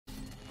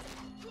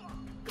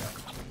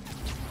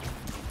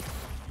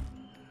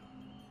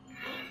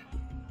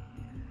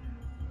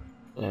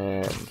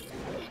And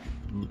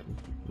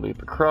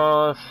leap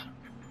across.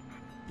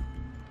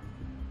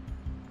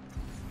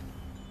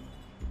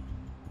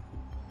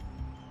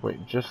 Wait,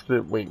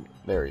 wait,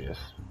 there he is.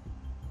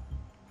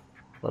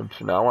 So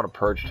now I want a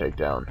purge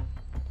takedown.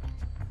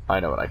 I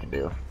know what I can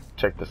do.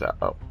 Check this out.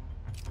 Oh,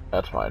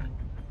 that's fine.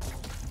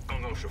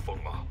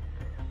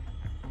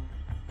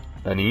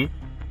 Nani?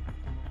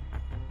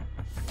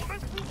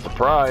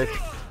 Surprise!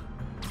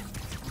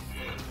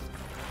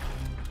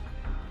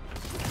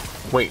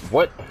 Wait,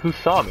 what? Who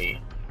saw me?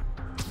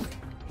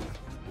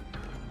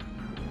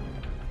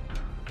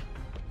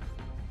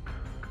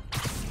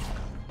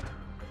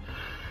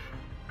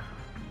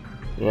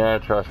 Yeah,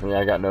 trust me,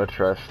 I got no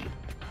trust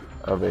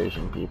of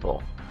Asian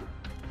people.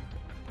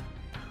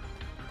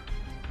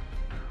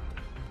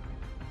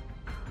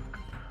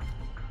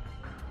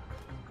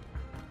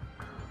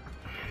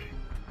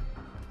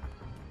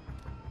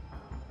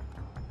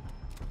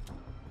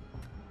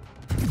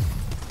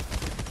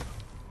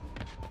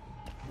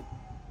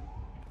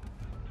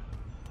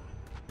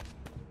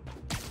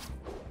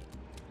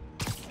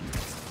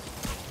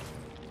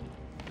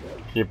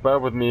 Keep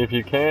up with me if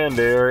you can,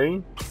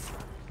 dearie.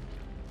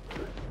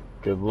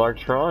 Good luck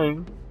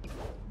trying.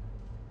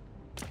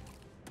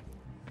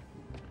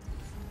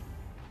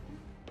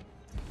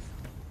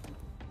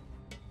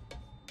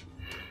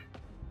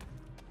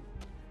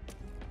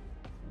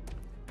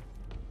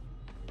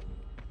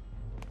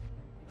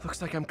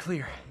 Looks like I'm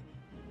clear,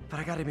 but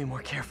I gotta be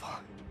more careful.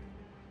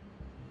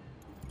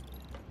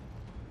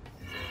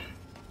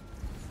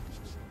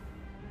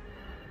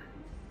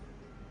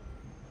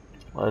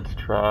 Let's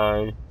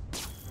try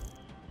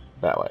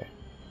that way.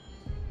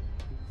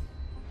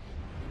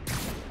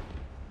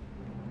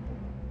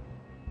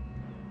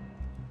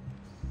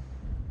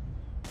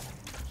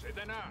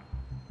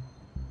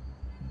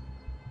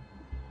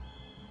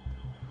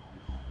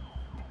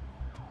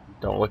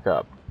 Don't look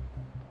up.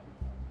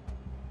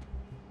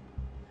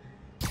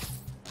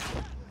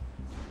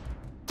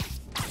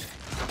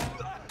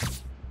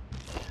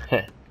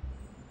 Heh.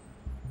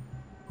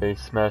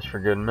 Base smash for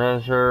good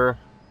measure.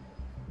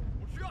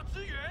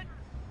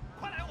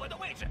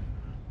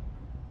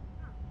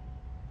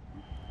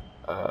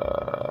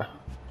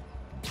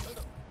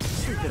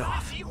 Shoot it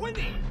off.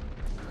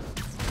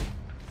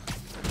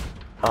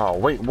 Oh,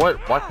 wait, what?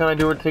 Why can't I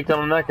do a takedown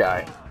on that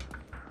guy?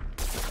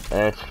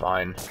 It's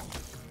fine.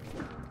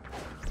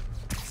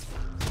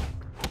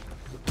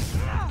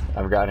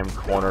 I've got him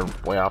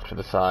cornered way off to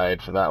the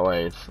side, so that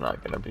way it's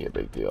not going to be a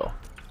big deal.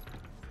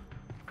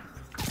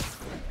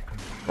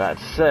 That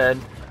said,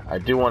 I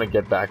do want to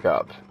get back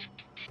up.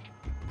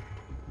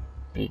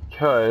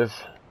 Because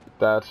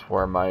that's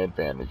where my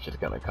advantage is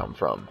going to come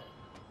from.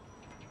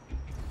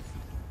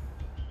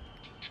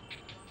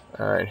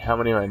 Alright, how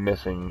many am I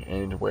missing,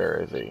 and where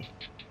is he?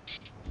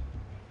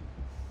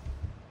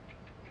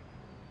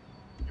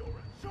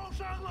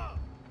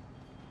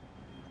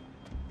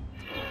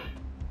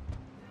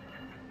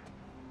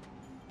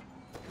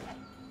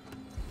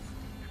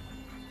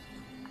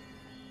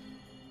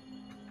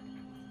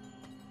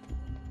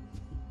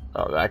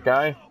 Oh, that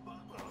guy?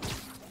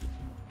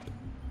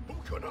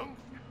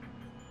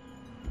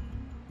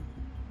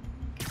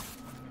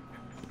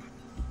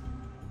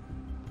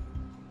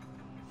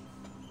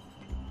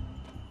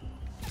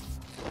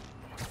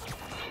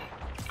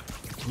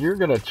 You're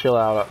gonna chill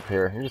out up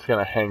here. You're just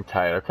gonna hang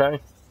tight,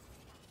 okay?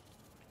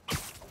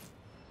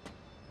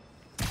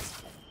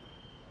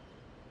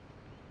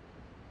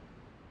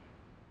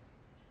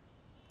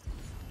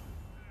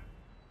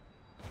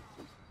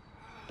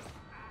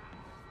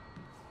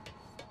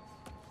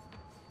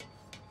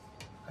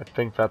 I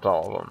think that's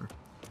all of them.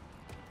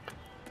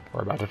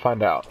 We're about to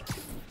find out.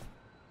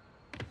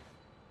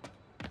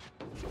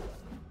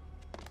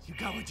 You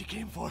got what you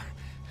came for.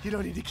 You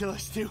don't need to kill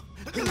us too.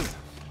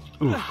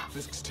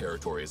 Fisk's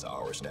territory is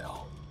ours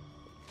now.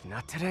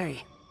 Not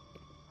today.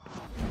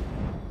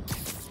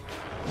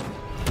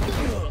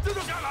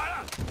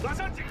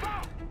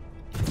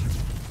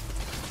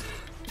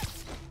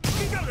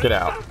 Get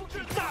out.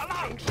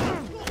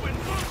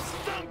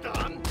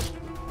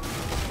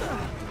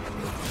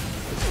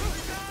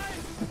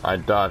 I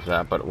dodged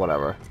that, but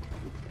whatever.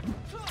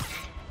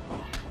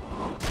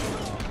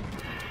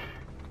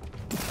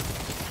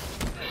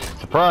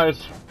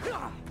 Surprise!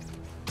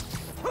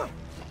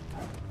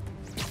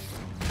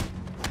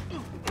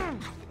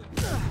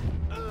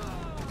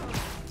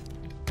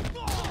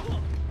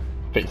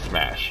 Face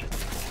smash.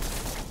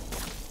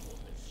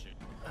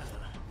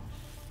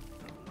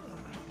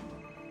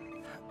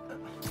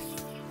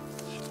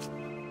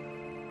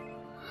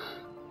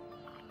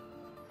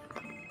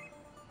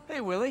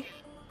 Hey, Willie.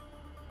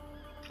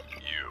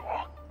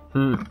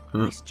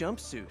 Nice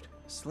jumpsuit.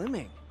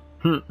 Slimming.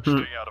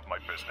 Stay out of my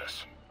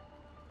business.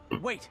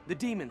 Wait, the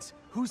demons.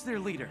 Who's their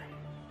leader?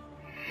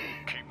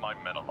 Keep my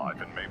men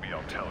alive and maybe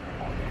I'll tell you.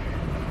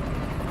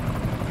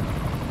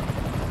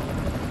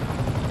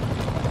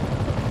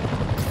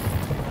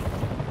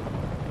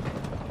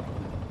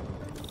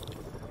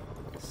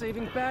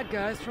 Saving bad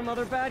guys from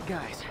other bad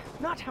guys.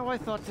 Not how I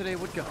thought today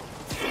would go.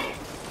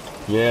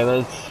 Yeah,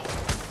 that's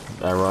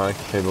Ironic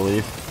to say the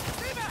least.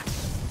 Stay back!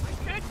 I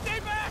can't stay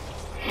back!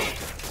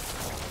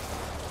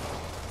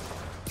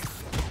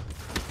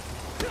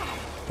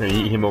 Gonna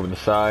eat him over the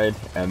side,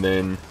 and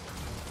then...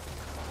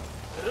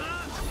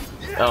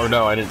 Oh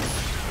no, I didn't...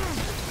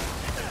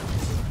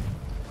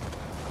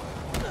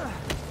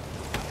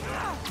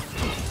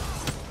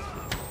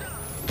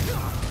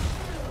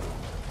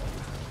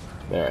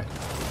 There.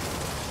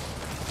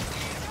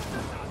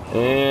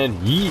 And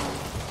yeet!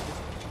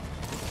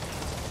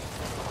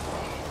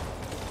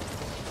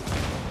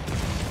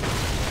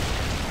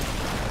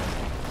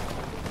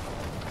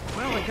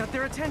 Well, I got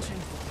their attention.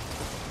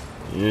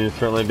 You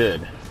certainly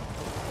did.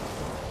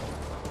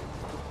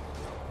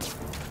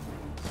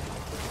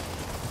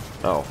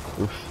 Oh,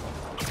 oops.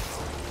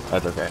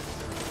 That's okay.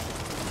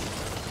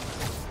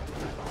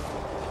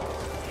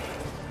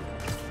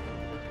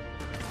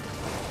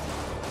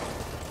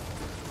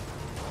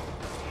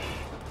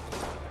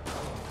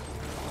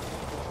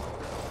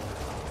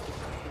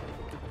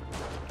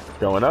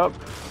 Going up. I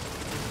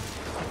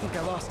think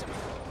I lost him.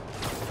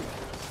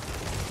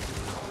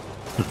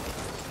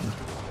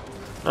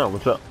 Oh,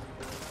 what's up?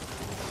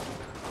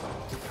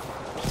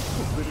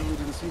 Literally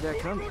didn't see that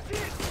coming.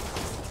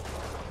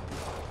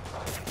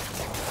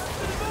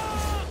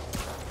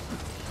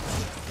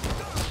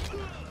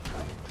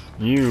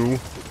 You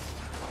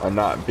are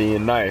not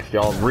being nice.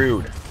 Y'all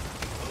rude.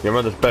 Your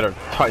mother's better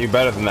taught you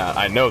better than that.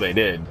 I know they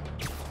did.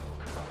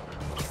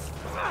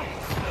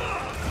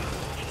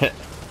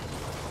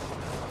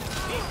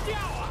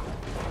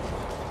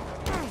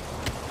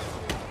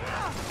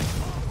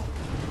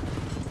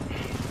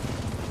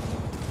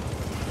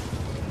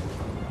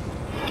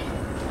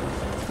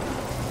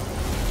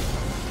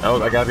 Oh,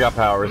 that guy's got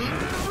powers.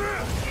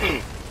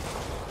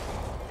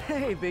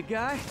 Hey, big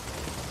guy.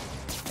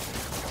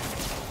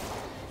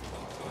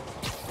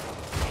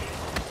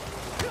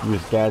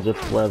 Use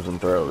gadgets, webs,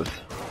 and throws.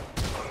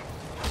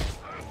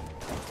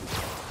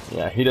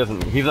 Yeah,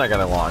 he's not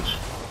gonna launch.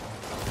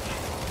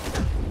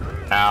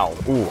 Ow.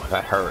 Ooh,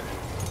 that hurt.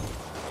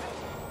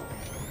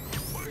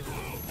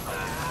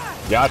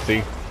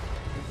 Yahtzee.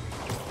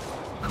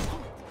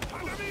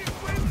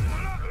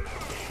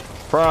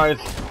 Surprise.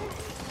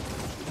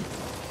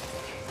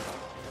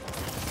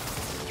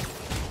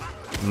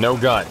 No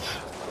guns.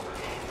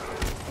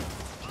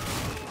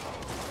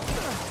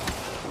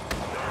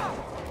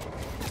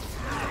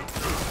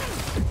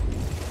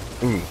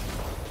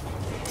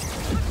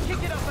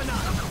 Kick it up a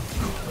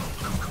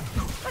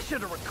notch. I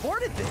should have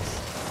recorded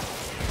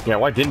this. Yeah,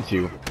 why didn't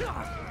you?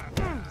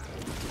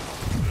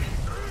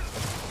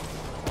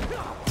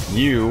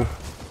 You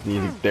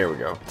need. There we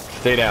go.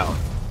 Stay down.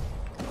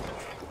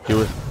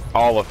 Do us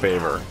all a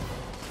favor.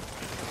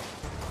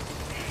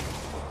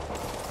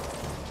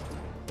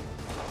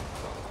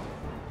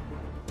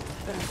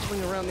 Better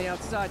swing around the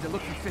outside to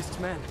look for Fist's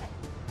men.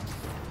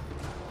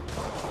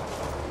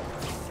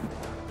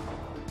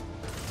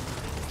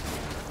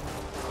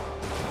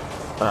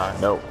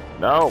 No.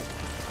 No!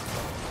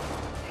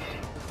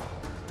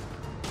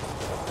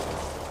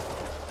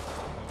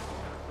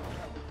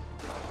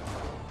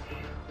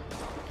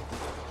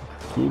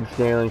 Keep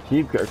sailing,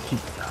 keep...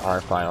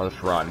 Alright, fine, I'll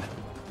just run.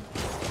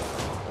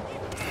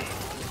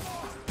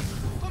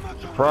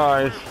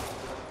 Surprise!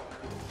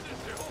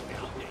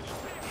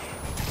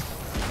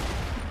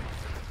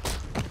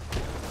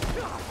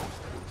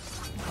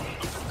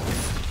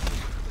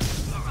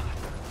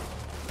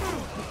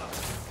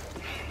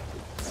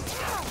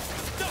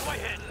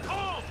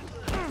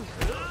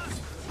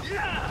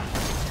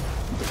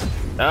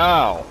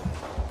 Ow!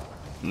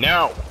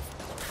 No!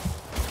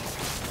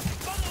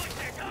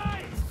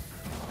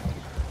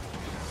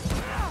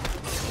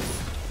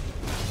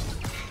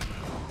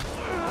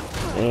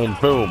 And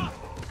boom.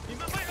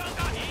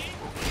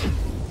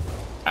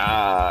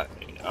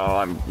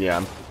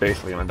 I'm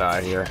basically gonna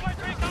die here.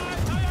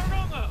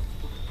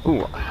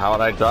 Ooh, how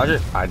would I dodge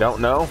it? I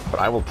don't know, but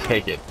I will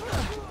take it.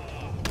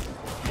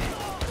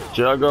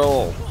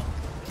 Juggle!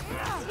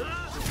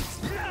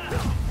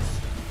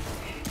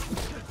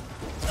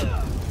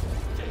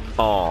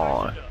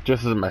 Aw,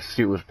 just as my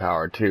suit was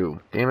powered too.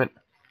 Damn it.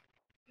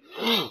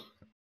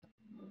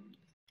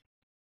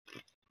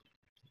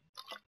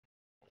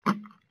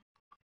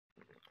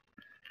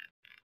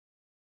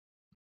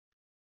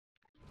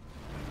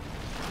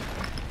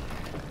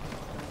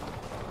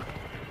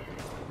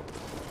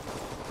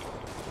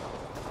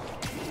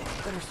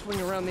 Better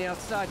swing around the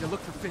outside to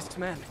look for Fist's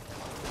men.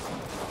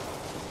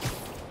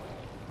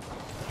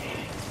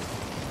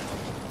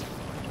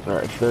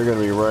 Alright, so they're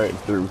gonna be right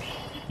through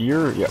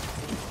here. Yep.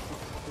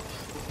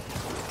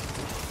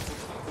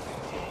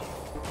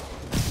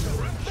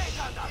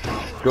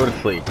 Go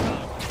to sleep.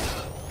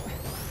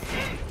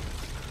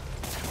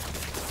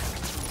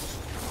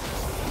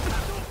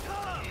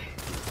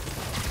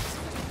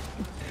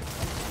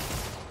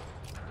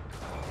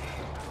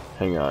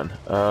 Hang on.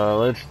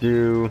 Let's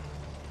do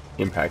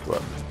impact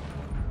web.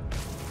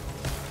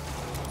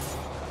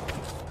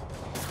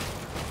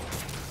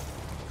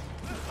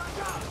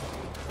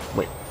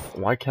 Wait,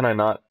 why can I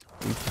not?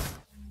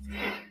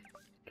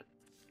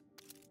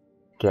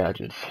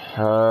 Gadgets.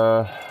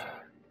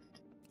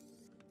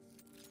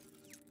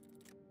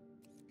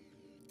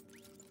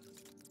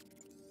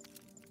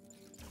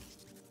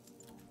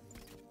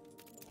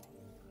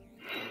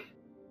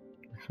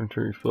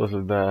 Century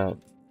explosive that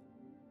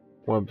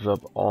webs up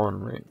on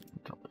range.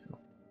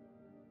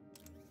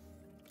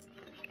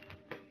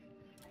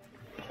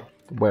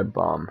 Web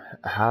bomb.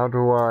 How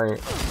do I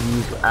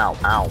use? Ow!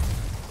 Ow!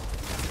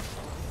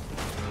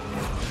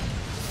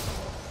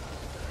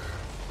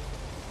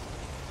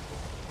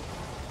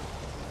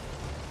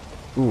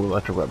 Ooh,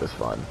 electric web is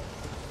fun.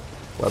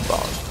 Web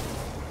bomb.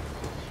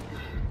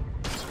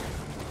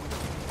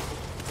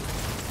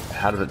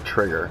 How does it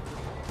trigger?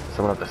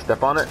 Someone have to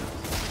step on it?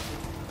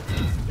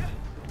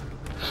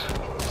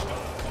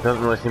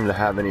 Doesn't really seem to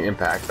have any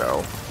impact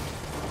though.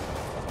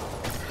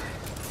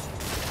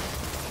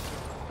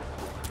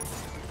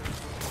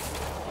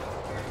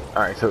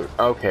 Alright, so,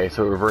 okay,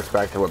 so it reverts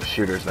back to web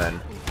shooters then.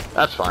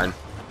 That's fine.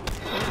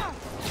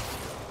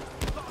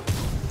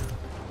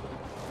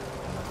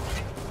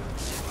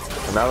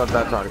 So now that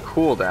that's on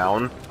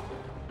cooldown,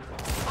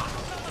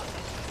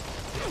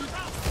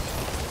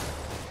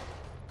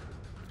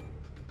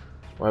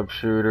 web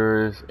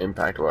shooters,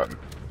 impact web.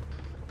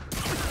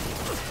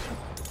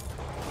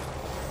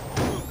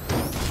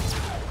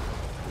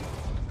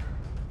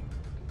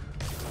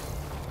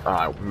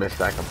 I missed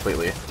that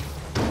completely.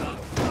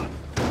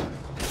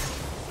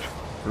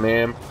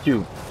 Man,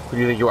 who do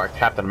you think you are,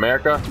 Captain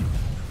America?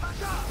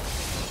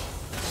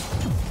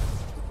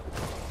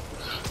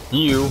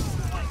 You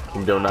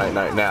can go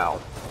night-night now.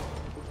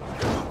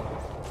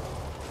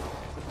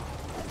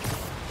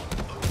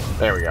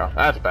 There we go.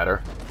 That's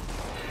better.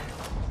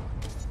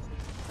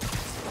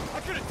 I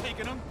could have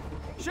taken him.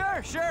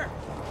 Sure, sure.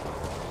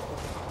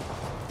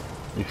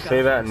 You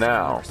say that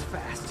now.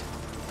 Fast.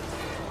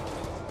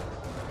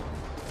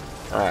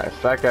 Alright,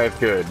 so that guy's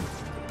good.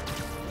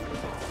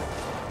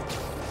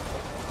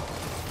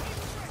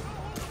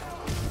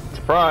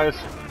 Surprise!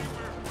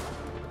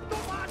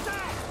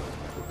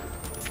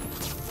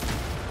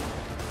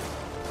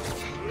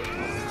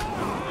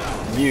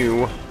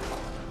 You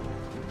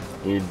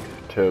need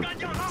to... I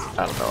don't know,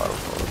 I don't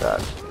know what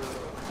that.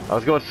 I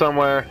was going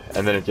somewhere,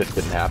 and then it just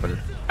didn't happen.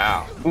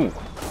 Ow. Ooh.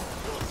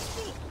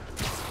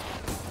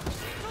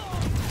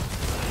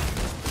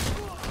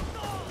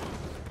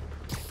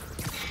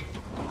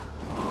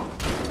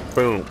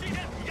 Boom.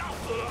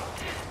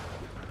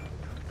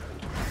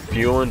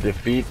 Fuel and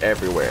defeat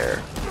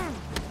everywhere.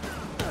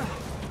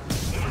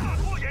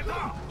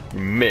 You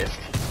missed.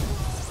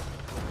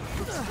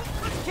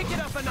 Kick it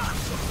up a notch.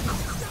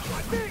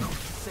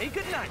 Say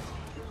goodnight.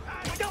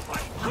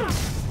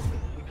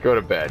 Go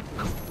to bed.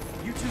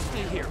 You two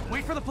stay here.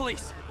 Wait for the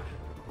police.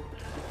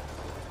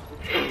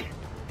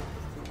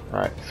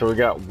 Alright, so we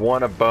got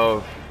one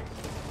above.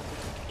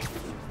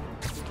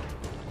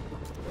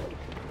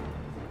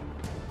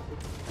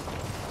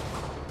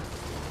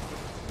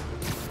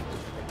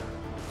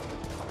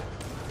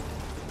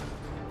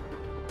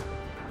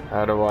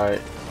 How do I...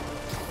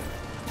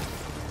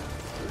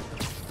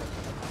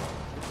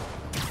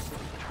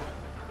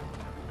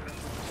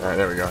 Alright,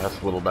 there we go.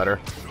 That's a little better.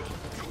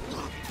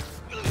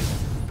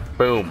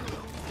 Boom.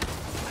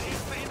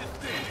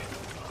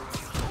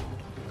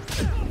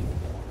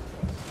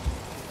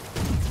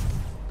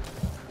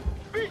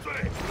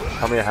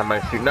 Tell me I have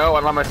my suit. No,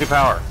 I don't have my suit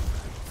power.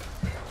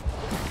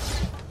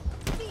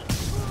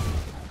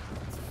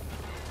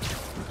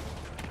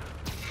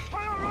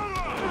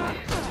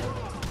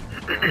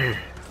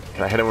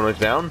 Can I hit him when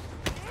he's down?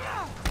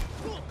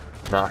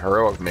 Not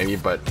heroic, maybe,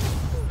 but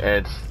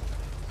it's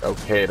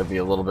okay to be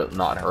a little bit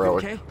not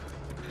heroic. Okay.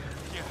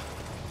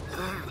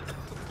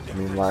 I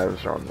mean,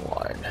 lives are on the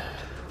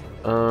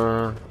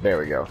line. There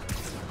we go.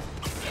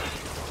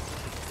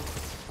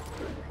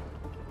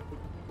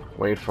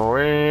 Wait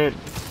for it.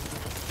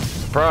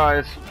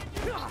 Surprise!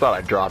 Just thought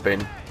I'd drop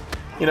in.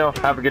 You know,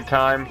 have a good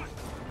time.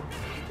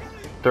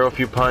 Throw a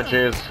few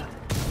punches.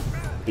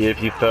 Beat a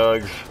few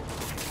thugs.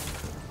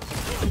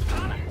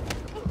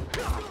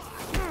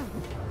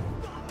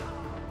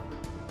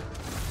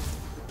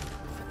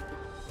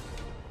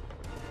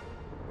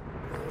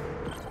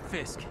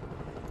 Fisk,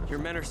 your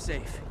men are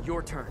safe.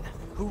 Your turn.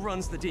 Who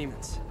runs the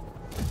demons?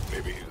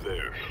 Maybe he's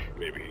there.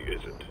 Maybe he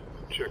isn't.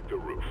 Check the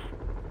roof.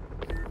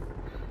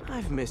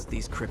 I've missed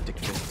these cryptic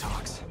Fisk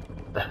talks.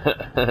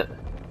 The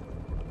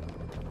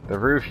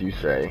roof, you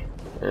say?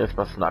 This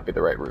must not be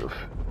the right roof.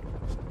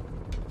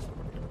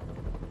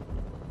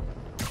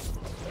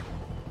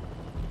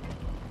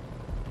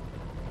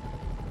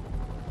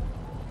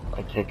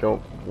 I can't go.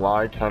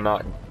 Why can I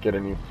not get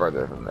any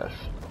further than this?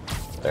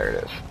 There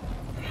it is.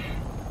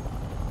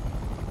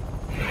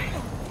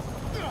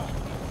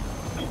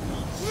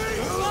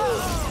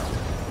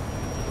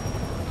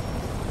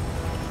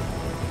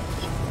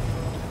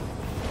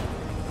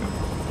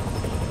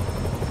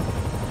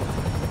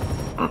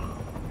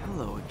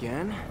 Hello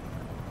again.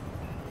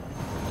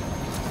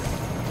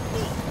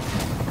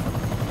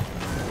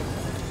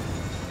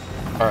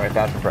 Alright,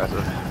 that's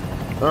impressive.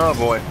 Oh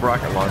boy,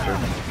 rocket launcher.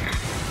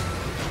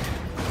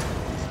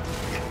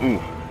 Ooh.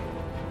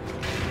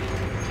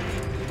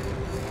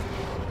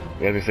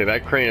 As I say,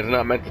 that crane is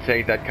not meant to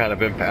take that kind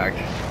of impact.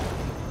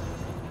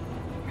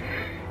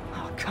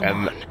 Oh,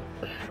 come on.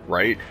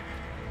 Right?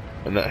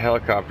 And that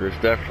helicopter is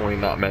definitely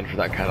not meant for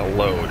that kind of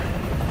load.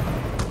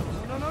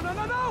 No, no, no,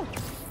 no, no!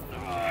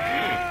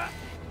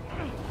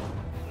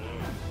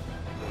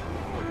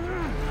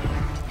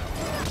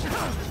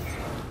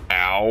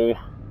 Ow.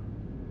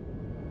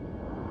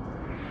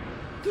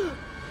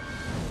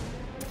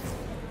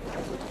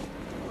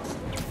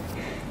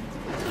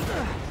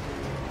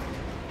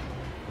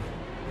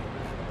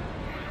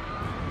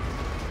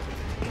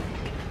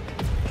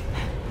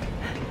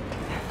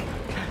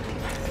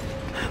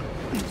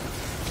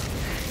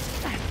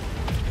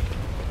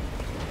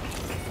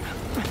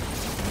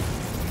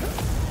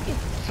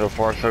 So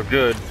far, so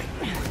good.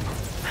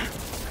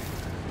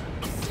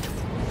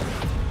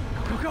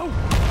 Go, go!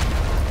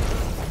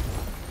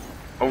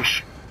 Oh,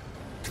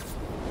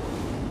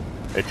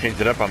 It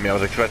changed it up on me. I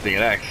was expecting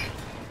an X.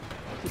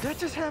 Did that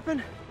just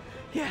happen?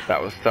 Yeah.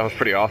 That was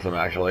pretty awesome,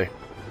 actually.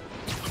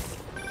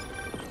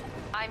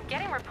 I'm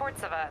getting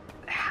reports of a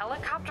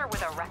helicopter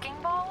with a wrecking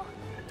ball.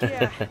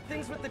 Yeah,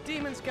 things with the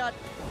demons got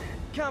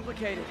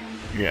complicated.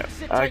 Yeah.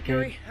 Sit tight,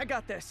 Yuri. I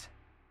got this.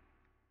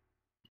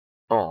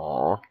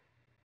 Aww.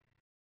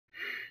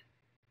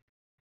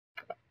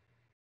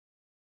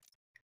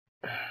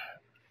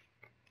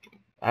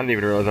 I didn't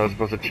even realize I was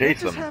supposed to chase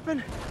Did that just them.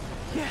 happen?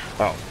 Yeah.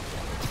 Oh.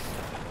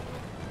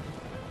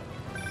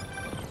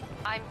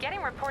 I'm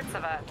getting reports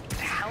of a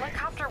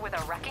helicopter with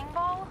a wrecking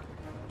ball.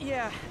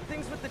 Yeah,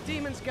 things with the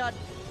demons got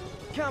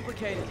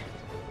complicated.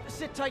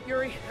 Sit tight,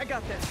 Yuri. I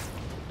got this.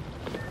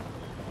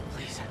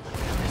 Please.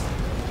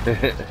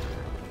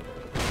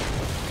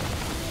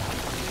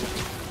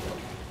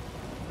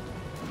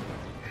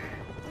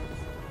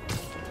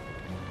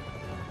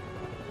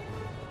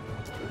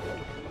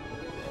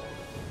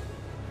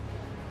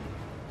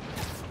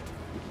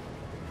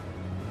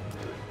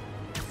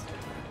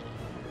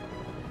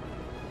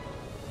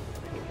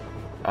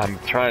 I'm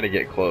trying to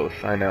get close,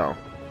 I know.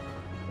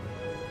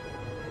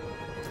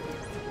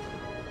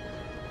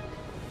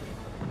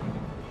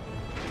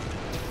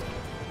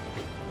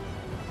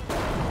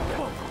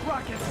 Oh,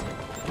 rockets!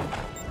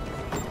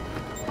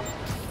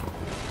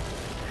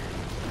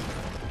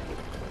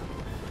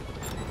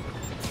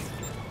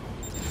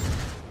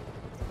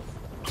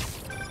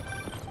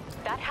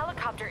 That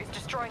helicopter is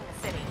destroying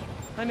the city.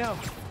 I know.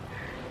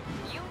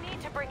 You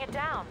need to bring it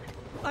down.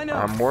 I know.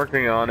 I'm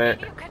working on it.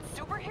 Maybe you could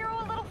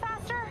superhero a little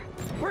faster?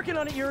 Working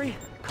on it, Yuri.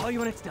 Call you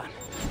when it's done.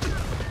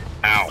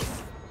 Ow.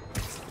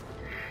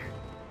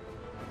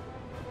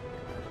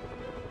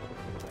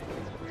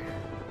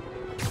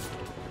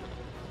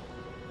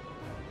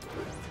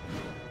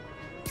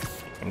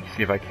 Let's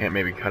see if I can't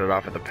maybe cut it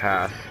off at the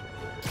pass.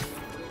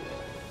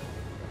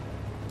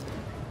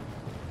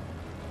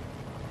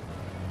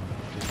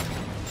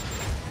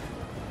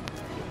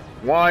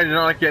 Why did it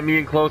not get me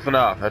in close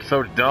enough? That's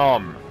so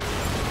dumb.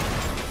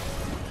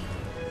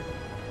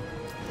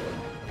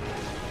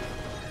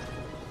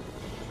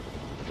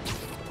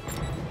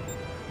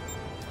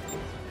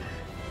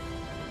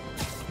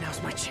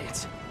 Now's my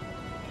chance.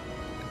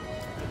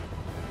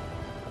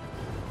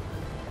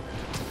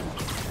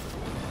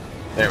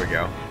 There we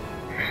go.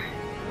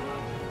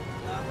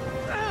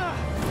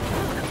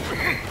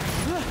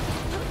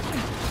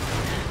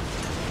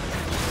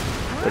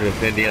 What is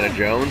this, Indiana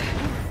Jones?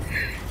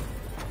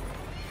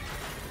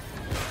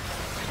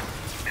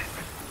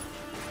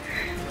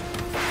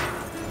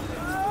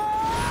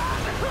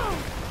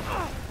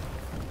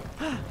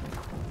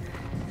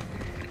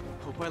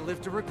 Hope I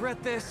live to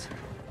regret this.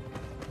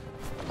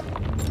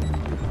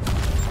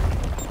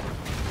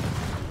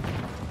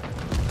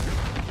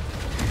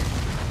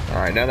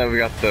 Alright, now that we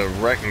got the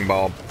wrecking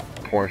ball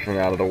portion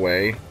out of the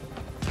way,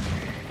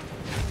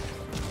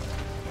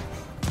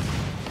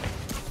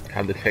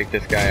 time to take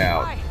this guy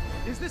out. Hi,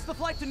 is this the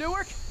flight to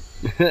Newark?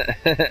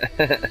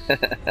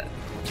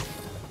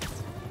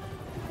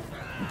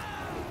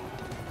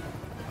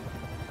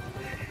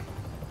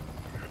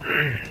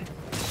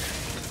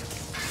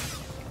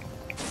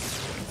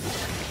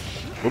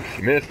 Oops,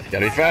 you missed.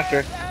 Gotta be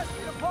faster. Ask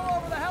you to pull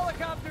over the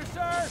helicopter,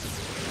 sir.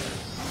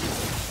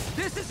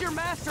 This is your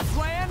master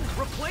plan?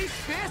 Replace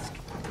Fisk?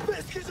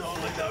 Fisk is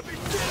only the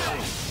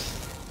beginning!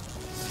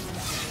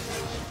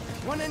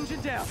 One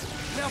engine down.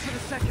 Now for the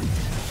second.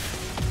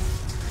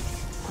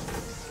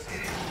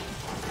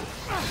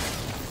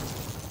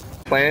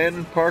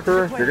 Plan,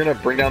 Parker? You're gonna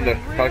bring down the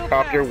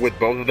helicopter with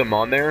both of them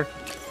on there?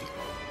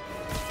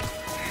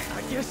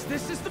 I guess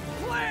this is the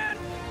plan.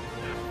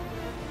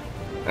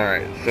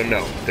 Alright, so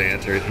no. The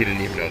answer is he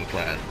didn't even know the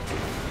plan.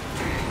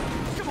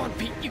 Come on,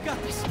 Pete. You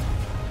got this.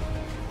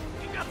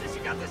 You got this.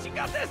 You got this. You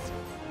got this.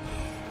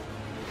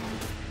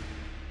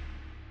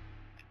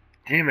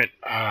 Damn it.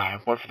 I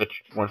went for the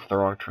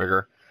wrong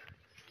trigger.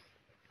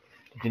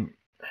 It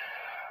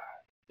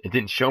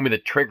didn't show me the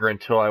trigger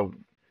until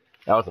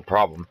that was the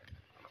problem.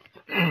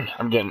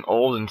 I'm getting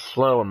old and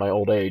slow in my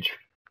old age.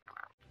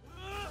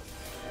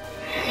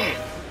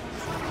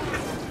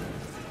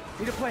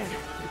 Need a plan. Need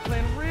a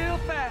plan real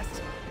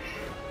fast.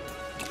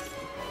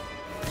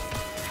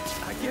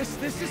 Guess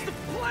this is the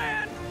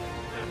plan!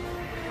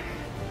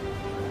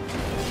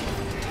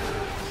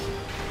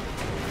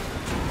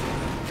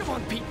 Come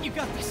on, Pete, you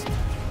got this!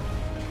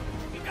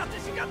 You got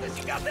this, you got this,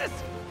 you got this!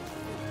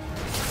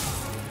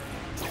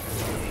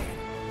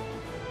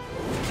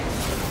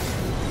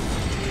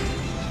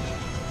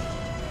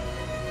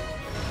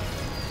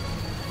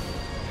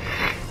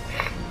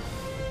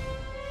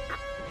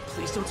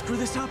 Please don't screw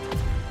this up!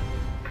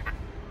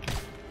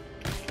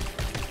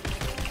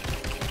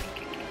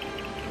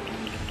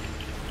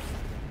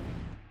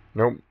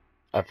 Nope.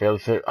 I failed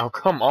to say. Oh,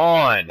 come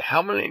on!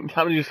 How many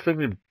times do you expect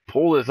me to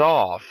pull this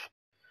off?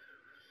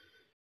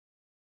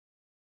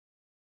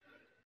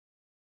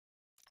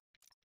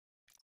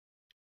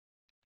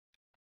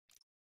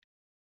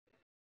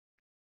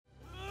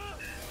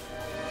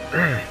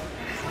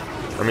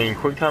 I mean,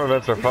 quick time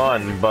events are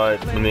fun,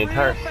 but in the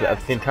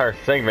entire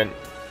segment,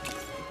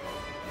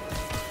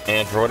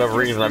 and for whatever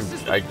reason,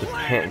 I just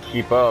can't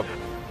keep up.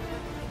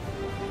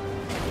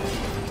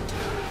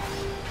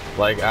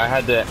 Like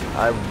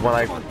when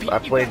I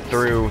played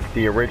through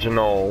the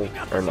original,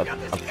 or not, I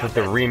played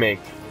the remake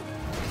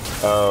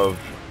of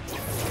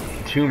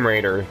Tomb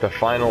Raider, the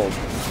final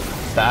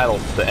battle,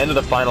 the end of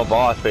the final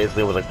boss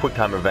basically was a quick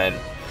time event,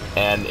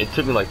 and it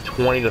took me like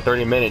 20 to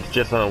 30 minutes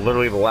just on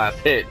literally the last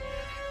hit,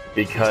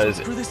 because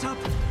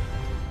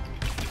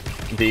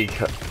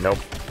nope.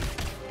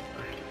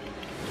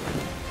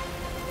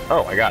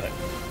 Oh, I got it.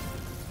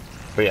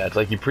 But yeah, it's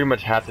like you pretty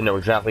much have to know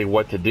exactly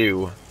what to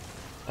do.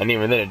 And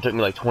even then, it took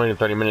me like 20 to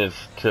 30 minutes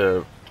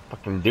to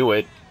fucking do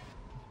it.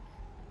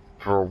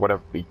 For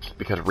whatever,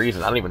 because of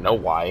reason. I don't even know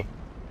why.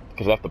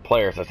 Because that's the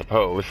players, I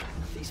suppose.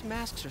 These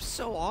masks are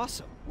so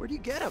awesome. Where do you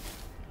get them?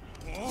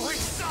 Cool,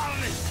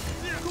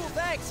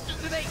 thanks.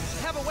 Do they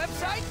have a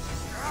website?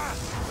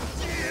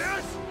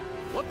 Yes.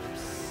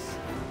 Whoops.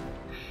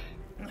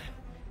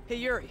 Hey,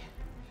 Yuri.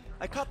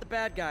 I caught the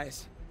bad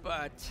guys,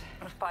 but...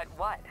 But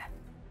what?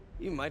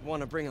 You might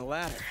want to bring a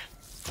ladder.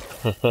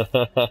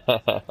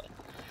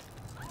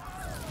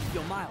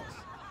 Yo, Miles.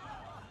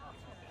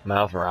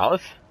 Miles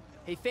Morales?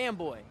 Hey,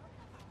 fanboy.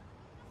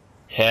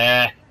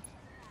 Yeah.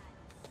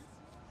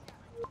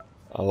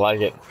 I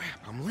like it.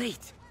 Crap, I'm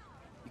late.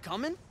 You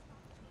coming?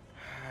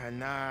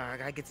 Nah, I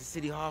gotta get to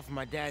City Hall for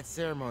my dad's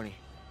ceremony.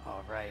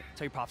 All right.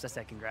 Tell your pops I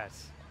said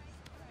congrats.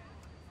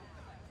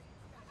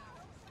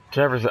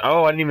 Jefferson.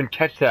 Oh, I didn't even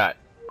catch that.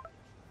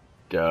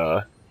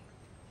 Duh.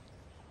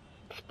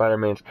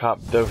 Spider-Man's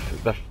cop. The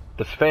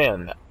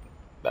fan.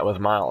 That was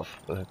Miles,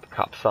 the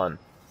cop's son.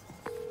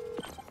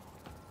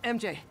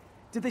 MJ,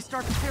 did they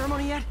start the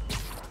ceremony yet?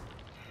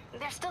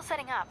 They're still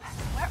setting up.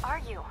 Where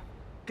are you?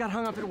 Got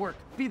hung up at work.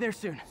 Be there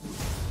soon.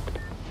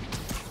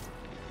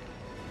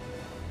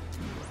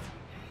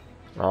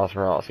 Miles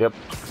Morales, yep.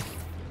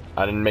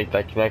 I didn't make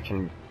that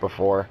connection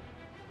before.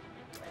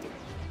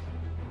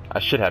 I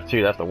should have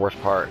too, that's the worst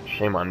part.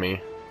 Shame on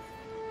me.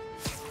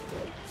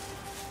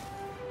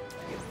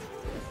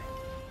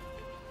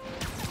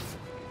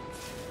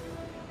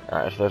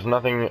 Alright, so there's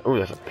nothing... Ooh,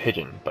 there's a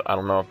pigeon, but I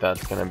don't know if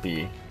that's gonna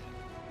be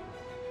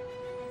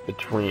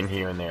between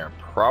here and there.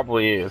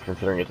 Probably is,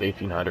 considering it's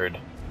 1800.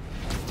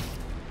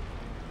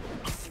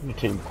 You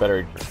take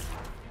better...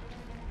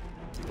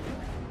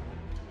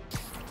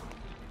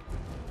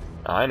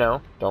 I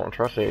know, don't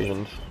trust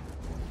Asians.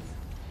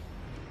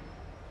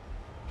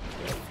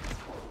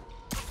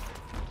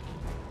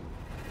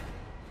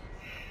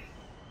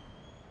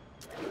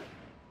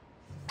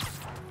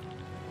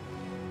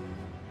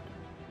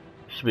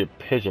 Should be a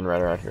pigeon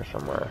right around here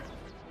somewhere.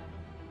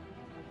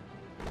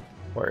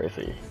 Where is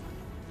he?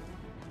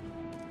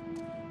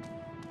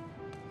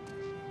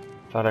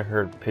 Thought I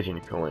heard pigeon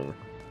cooing.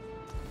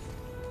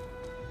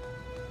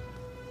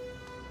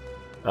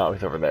 Oh,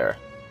 he's over there.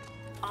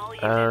 All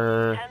units,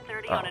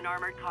 10:30 on an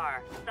armored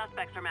car.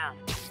 Suspects are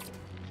masked.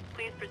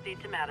 Please proceed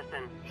to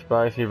Madison.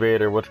 Spicy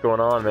Vader, what's going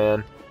on,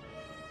 man?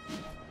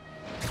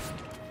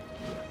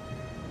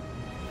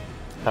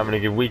 Having a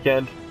good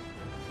weekend?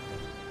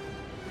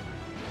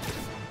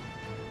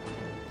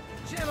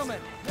 Gentlemen,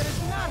 that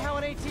is not how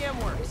an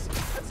ATM works.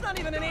 That's not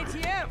even an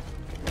ATM.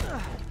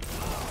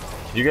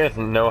 Do you guys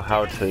know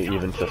how to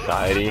even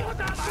society?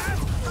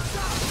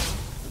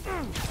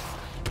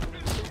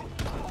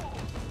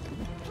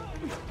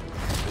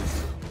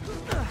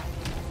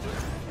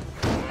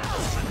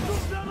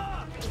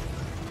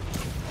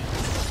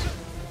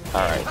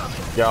 Alright,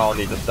 y'all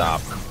need to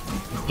stop.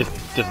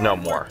 Just no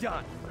more.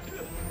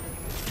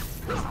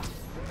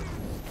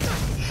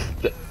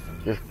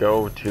 Just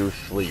go to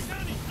sleep.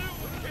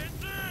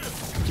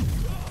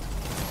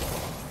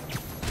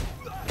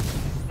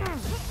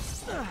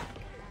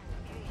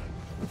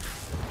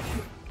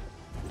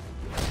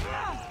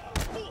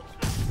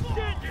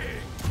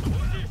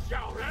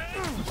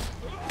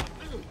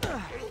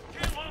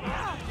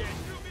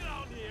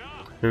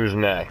 Who's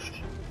next?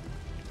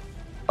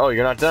 Oh,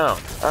 you're not down.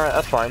 Alright,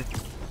 that's fine.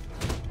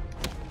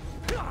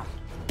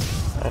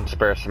 I can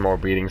spare some more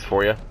beatings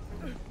for you.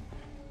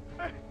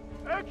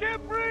 I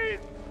can't breathe!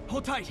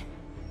 Hold tight.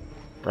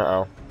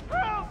 Uh-oh.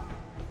 Help!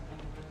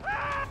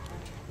 Ah!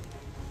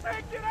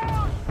 Hey, get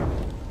out!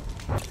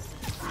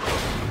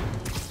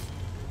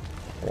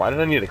 Why did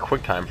I need a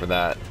quick time for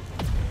that?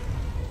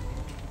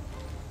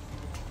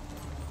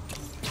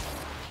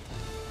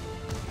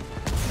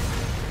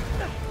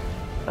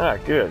 Ah,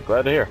 good.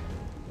 Glad to hear.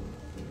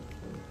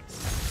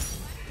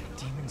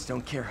 Demons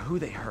don't care who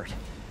they hurt,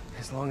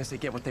 as long as they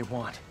get what they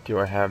want. Do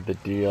I have the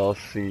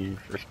DLC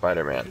for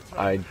Spider-Man?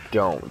 I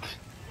don't.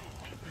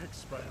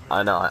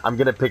 I know. I'm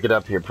gonna pick it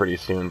up here pretty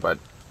soon, but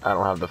I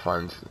don't have the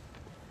funds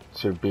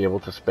to be able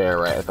to spare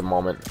right at the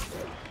moment.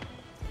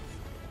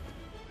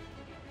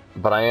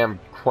 But I'm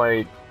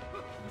quite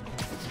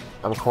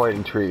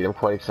intrigued. I'm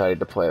quite excited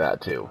to play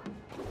that too.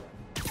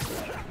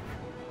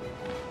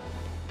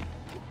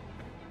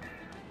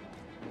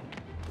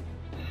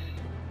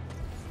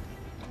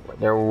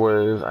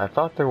 I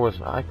thought there was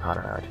an icon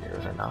around here,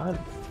 is there not?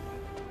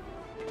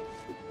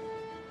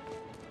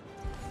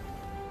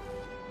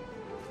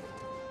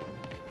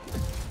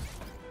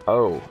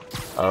 Oh,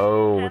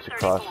 it's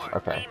across,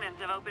 okay. Demons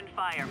have opened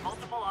fire.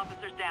 Multiple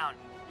officers down.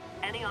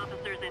 Any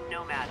officers in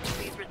Nomad,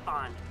 please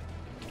respond.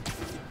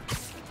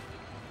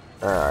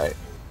 Alright.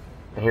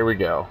 Here we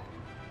go.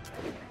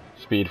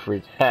 Speed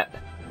freak. Het.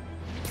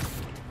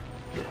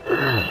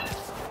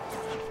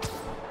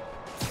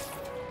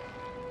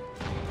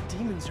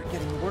 Demons are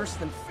getting worse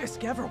than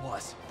Fisk ever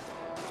was.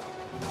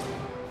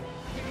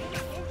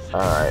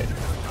 Alright.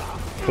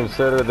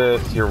 Consider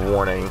this your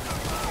warning.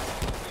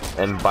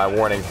 And by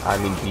warning, I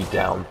mean beat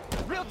down.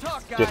 Real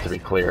talk, guys. Just to be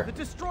clear. The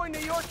Destroy New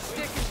York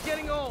stick is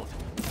getting old.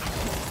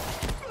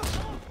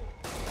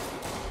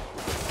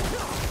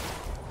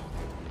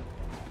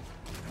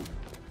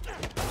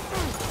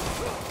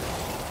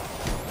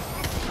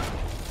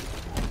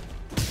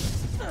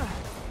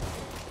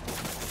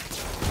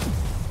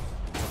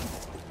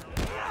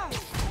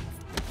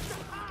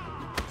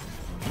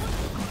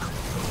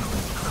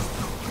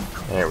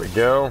 There we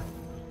go.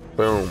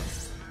 Boom.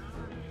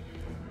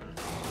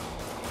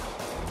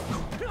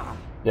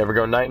 You ever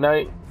go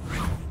night-night?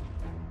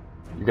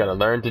 You gotta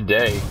learn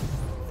today.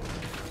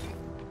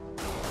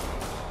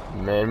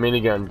 Man,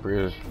 minigun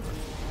bruise.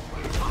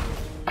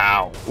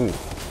 Ow. Ooh,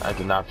 that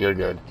did not feel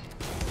good.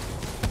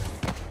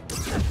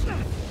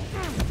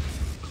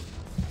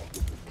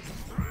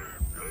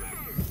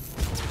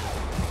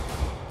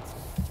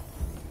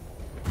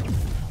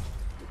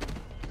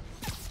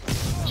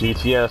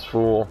 GTS,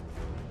 fool.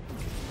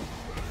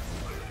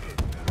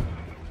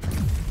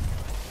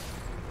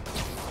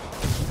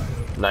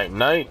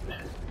 Night.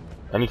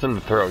 I need something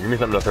to throw. Give me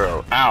something to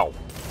throw. Ow.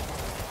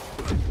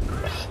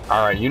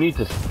 Alright, you need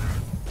to...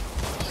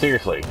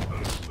 Seriously.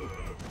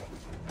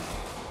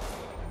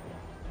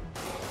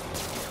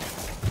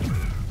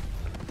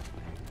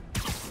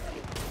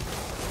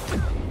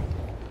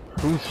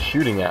 Who's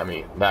shooting at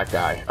me? That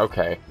guy.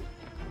 Okay.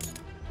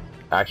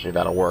 Actually,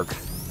 that'll work.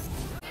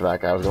 For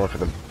that guy, I was going for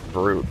the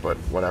brute, but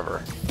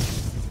whatever.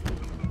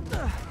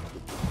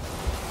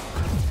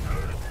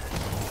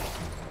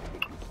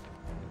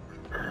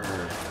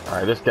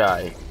 Alright, this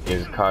guy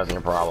is causing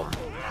a problem.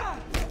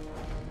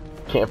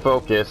 Can't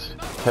focus,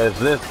 because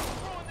this...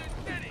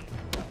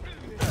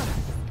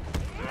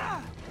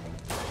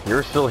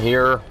 You're still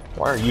here?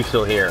 Why are you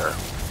still here?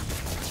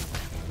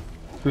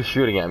 Who's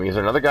shooting at me? Is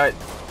there another guy?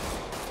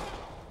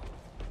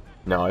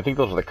 No, I think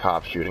those are the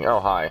cops shooting. Oh,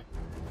 hi.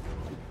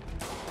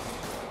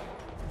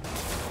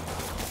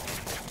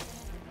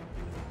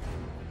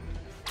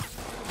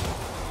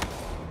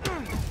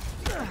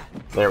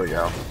 There we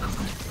go.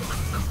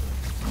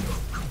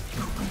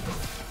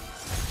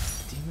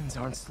 Demons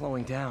aren't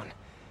slowing down.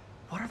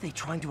 What are they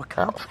trying to That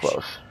accomplish? was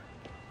close.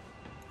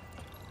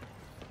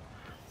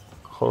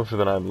 Closer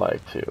than I'd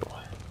like to.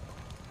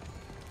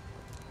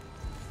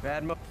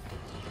 Bad mo-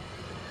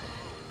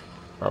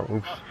 Oh,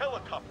 oops. A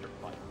helicopter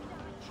fight,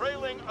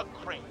 trailing a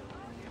crane,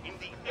 in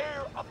the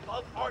air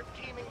above our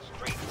teeming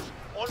streets,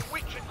 on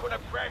which it could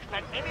have crashed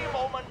at any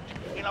moment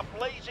in a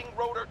blazing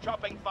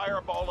rotor-chopping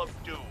fireball of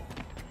doom.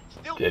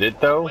 Still Did it,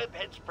 though?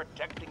 Webhead's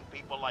protecting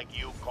people like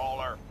you,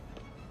 caller.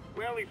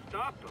 Well, he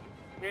stopped them,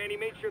 and he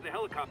made sure the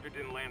helicopter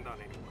didn't land on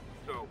anyone.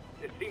 So,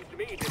 it seems to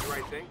me he did the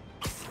right thing.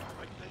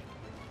 Right thing?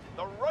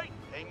 The right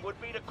thing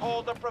would be to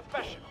call the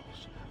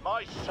professionals.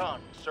 My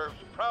son serves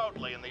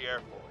proudly in the Air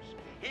Force.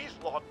 He's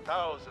logged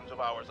thousands of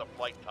hours of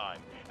flight time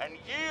and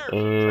years of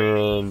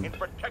training in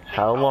protecting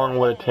how long our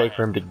would it take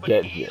for him to homeland.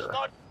 get But here? He's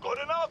not good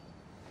enough.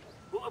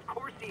 Well, of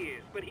course he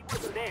is, but he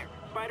wasn't there.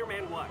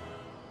 Spider-Man was.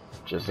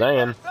 Just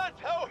saying.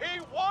 That's how he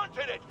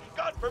wanted it.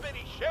 God forbid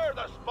he share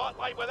the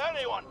spotlight with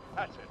anyone.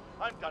 That's it.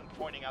 I'm done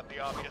pointing out the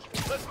obvious.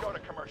 Let's go to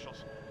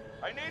commercials.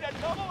 I need a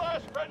double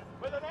aspirin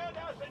with an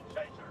antacid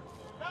chaser.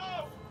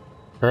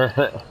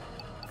 No!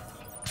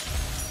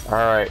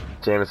 Alright,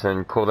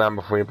 Jameson, cool down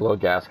before you blow a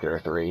gasket or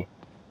 3.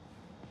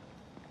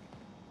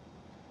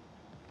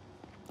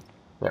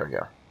 There we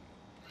go.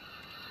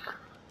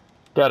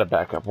 Data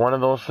backup. One of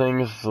those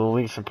things is the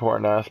least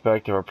important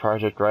aspect of a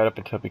project right up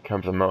until it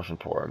becomes the most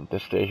important.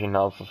 This station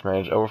helps us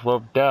manage overflow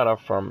of data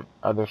from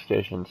other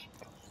stations.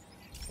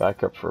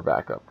 Backup for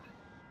backup.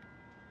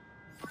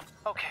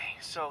 Okay,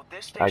 so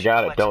this I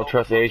got it. Don't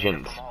trust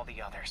Asians. From all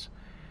the others.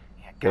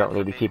 Yeah, You don't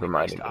need to keep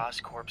reminding me.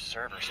 Oscorp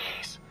server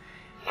space.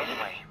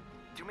 Anyway,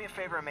 do me a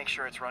favor and make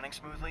sure it's running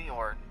smoothly,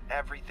 or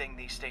everything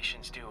these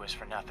stations do is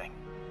for nothing.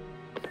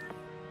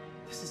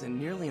 This isn't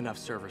nearly enough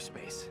server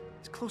space.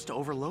 It's close to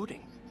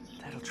overloading.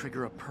 That'll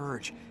trigger a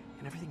purge,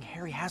 and everything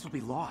Harry has will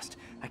be lost.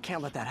 I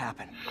can't let that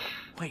happen.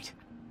 Wait.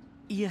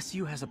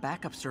 ESU has a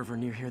backup server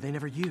near here they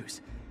never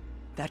use.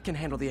 That can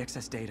handle the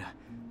excess data,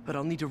 but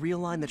I'll need to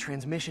realign the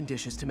transmission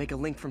dishes to make a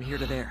link from here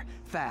to there.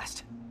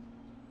 Fast.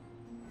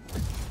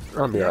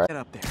 I'll be alright. Get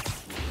up there.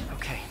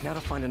 Okay, now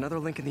to find another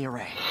link in the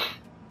array.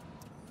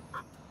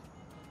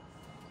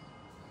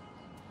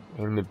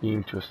 Aim the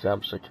beam to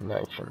establish a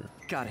connection.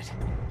 Got it.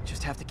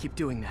 Just have to keep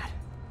doing that.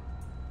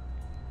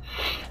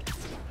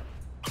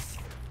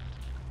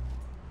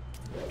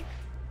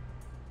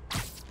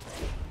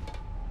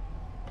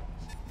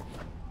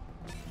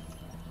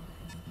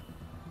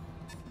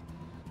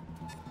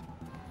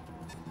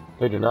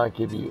 They do not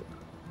give you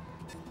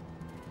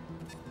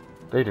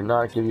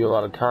a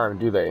lot of time,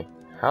 do they?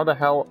 How the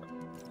hell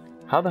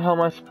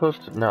am I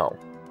supposed to know?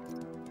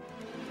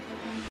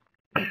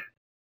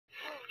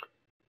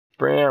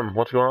 Bram,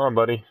 what's going on,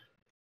 buddy?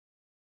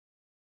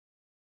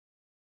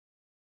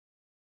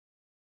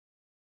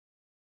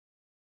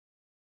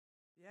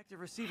 The active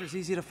receiver's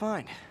easy to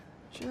find.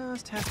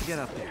 Just have to get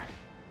up there.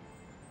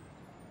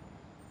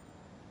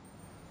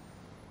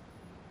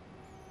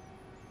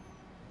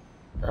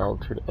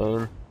 Altitude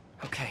aim.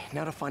 Okay,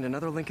 now to find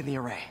another link in the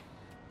array.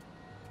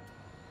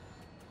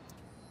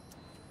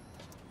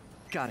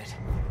 Got it.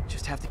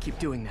 Just have to keep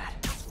doing that.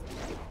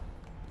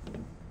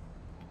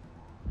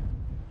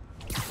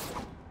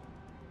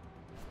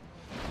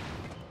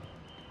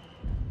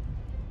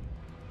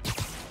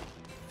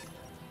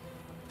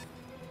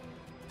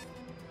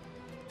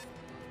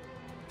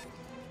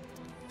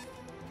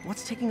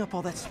 What's taking up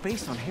all that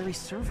space on Harry's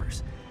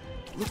servers?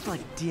 Looked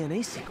like DNA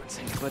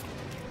sequencing, but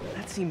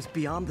that seems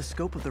beyond the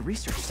scope of the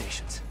research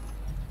stations.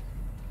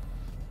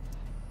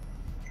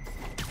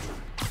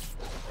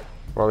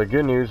 Well, the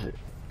good news,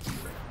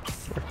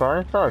 you're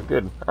fine. Oh,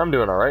 good. I'm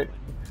doing alright.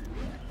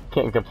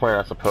 Can't complain,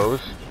 I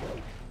suppose.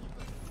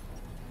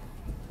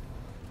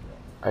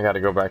 I gotta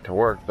go back to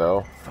work,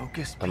 though.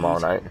 Focus, tomorrow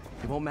night.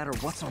 It won't matter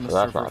what's on the So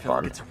that's server not if it all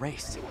fun. gets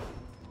erased.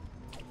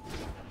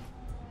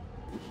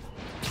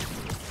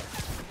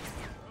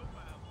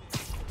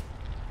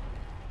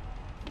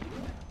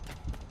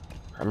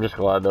 I'm just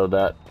glad, though,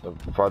 that the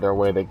farther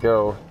away they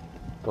go,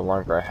 the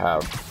longer I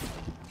have.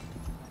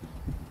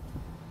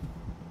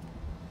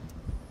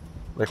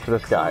 Look for the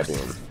sky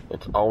beam.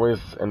 It's always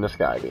in the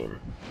sky beam.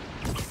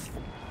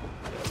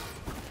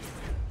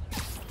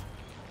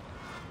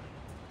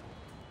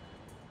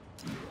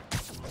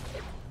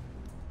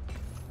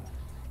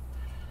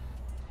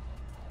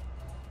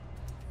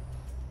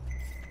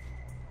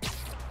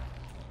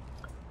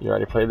 You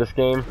already played this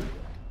game?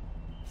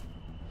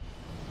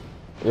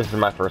 This is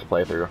my first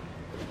playthrough.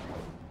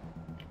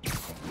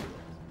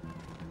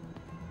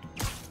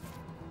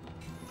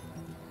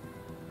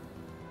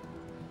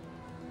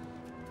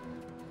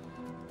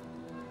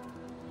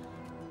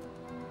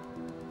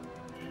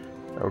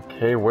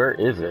 Okay, where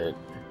is it?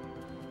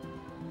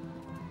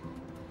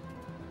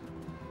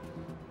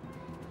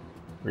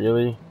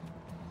 Really?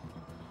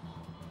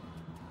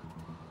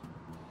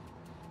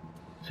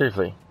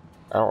 Seriously,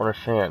 I don't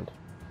understand.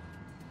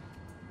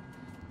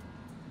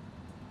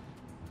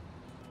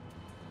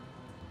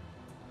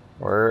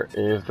 Where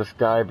is the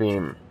sky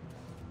beam?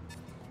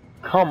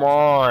 Come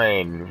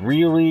on,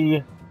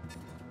 really?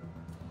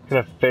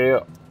 Gonna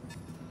fail?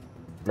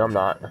 No, I'm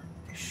not.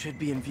 Should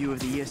be in view of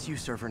the ESU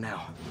server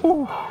now.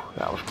 Whew,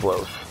 that was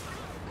close.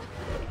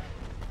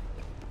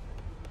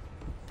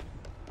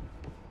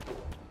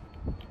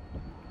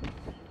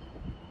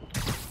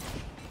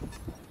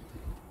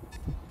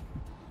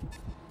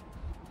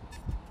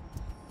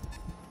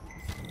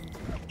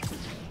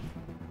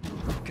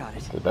 Got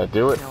it. Did that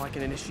do it? Now I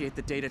can initiate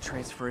the data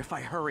transfer if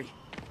I hurry.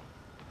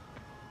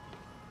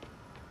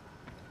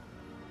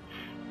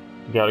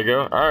 You gotta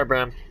go? Alright,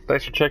 Bram.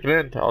 Thanks for checking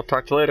in. I'll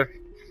talk to you later.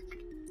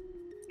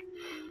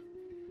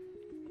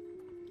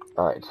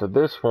 Alright, so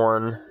this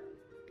one...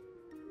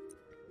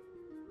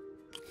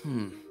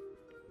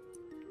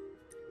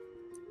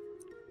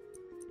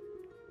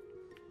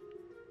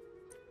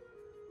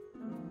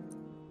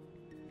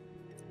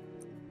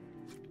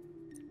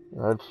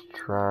 Let's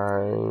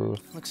try...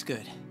 Looks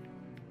good.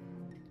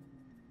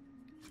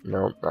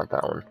 Nope, not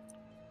that one.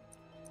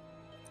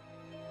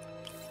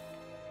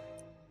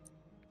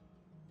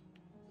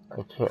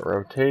 I can't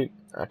rotate?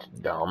 That's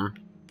dumb.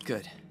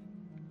 Good.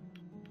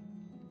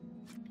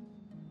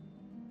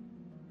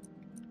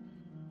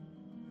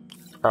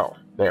 Oh,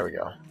 there we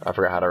go. I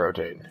forgot how to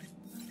rotate.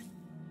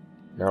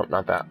 Nope,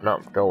 not that.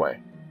 Nope, go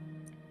away.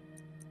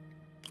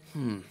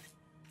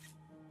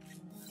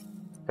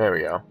 There we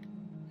go.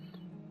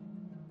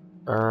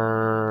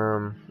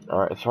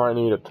 Alright, so I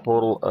need a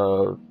total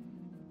of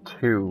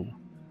 2.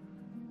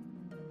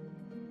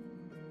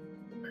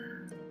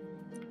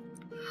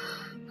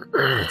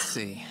 Let's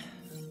see.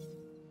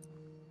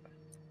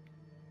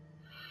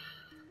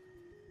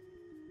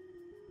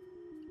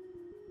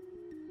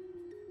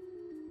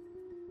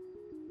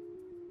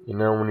 You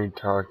know when you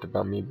talked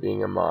about me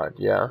being a mod,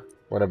 yeah?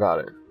 What about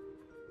it?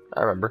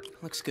 I remember.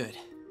 Looks good.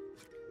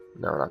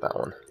 No, not that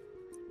one.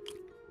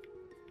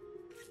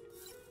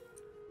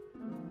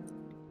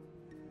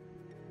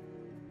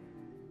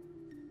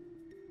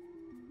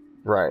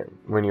 Right,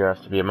 when you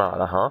asked to be a mod,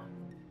 uh-huh.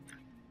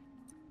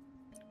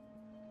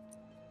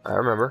 I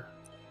remember.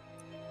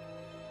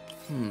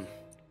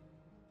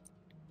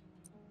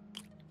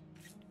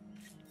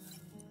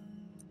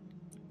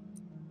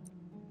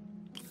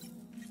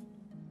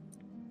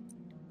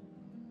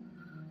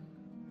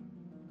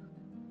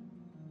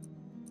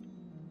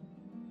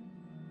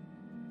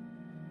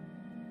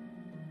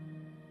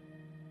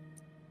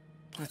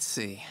 Let's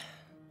see.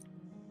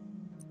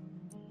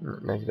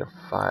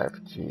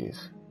 -5,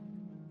 jeez.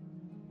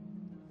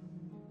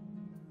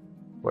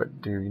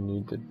 What do you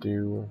need to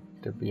do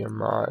to be a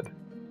mod?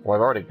 Well,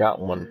 I've already got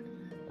one.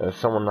 There's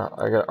someone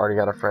already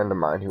got a friend of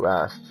mine who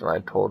asked, and I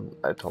told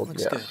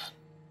Looks yes. good.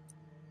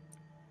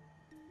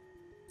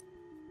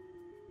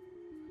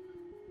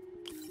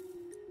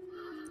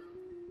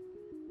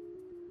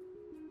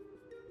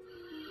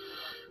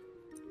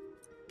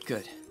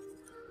 Good.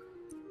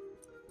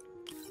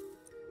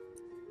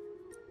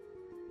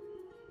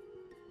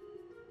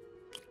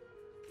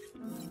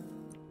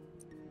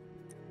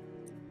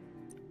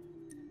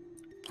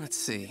 Let's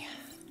see.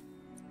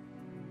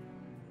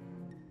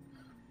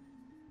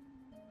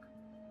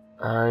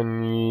 I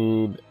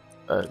need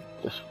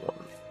this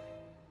one.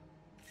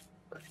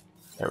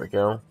 There we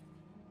go.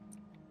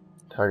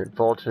 Target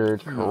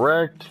voltage,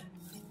 correct.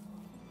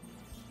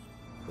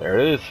 There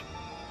it is.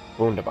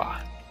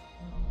 Wunderbar.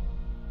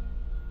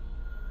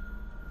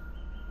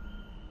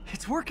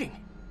 It's working.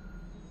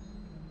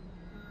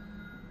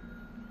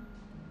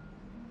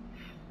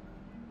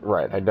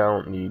 Right, I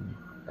don't need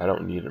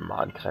a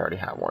mod because I already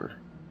have one.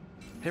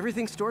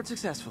 Everything's stored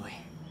successfully.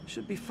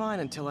 Should be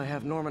fine until I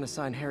have Norman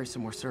assign Harry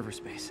some more server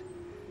space.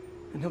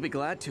 And he'll be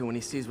glad to when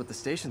he sees what the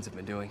stations have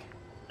been doing.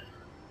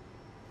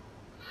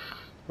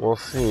 We'll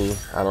see.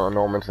 I don't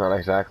know, Norman's not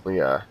exactly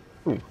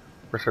ooh,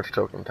 research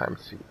token time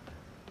to see.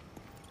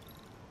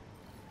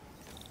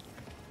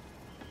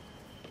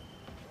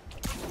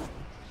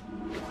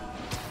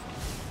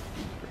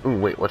 Ooh,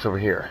 wait, what's over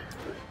here?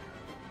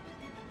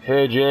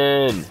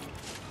 Pigeon!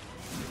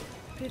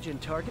 Pigeon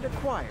target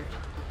acquired.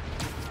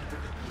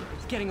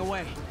 It's getting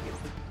away.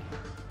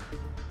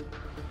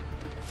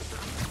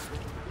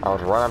 I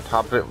was right on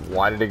top of it.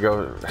 Why did it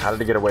go? How did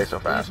it get away so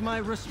fast? It's my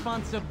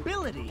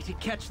responsibility to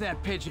catch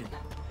that pigeon.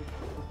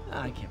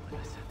 I can't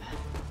believe I said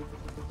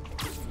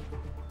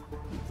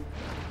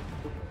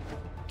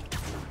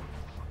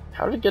that.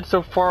 How did it get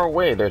so far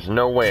away? There's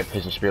no way a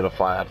pigeon should be able to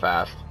fly that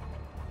fast.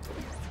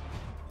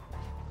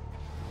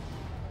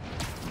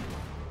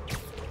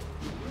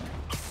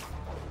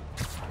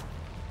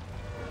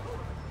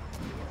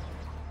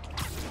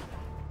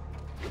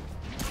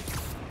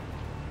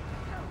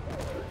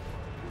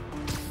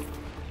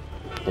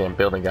 Damn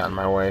building got in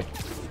my way.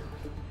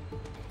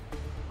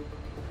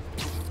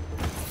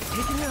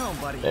 Taking you home,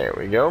 buddy. There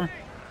we go.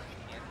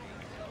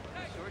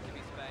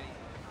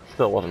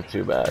 Still wasn't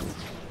too bad.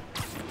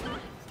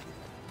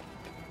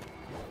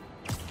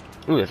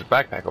 Ooh, there's a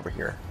backpack over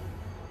here.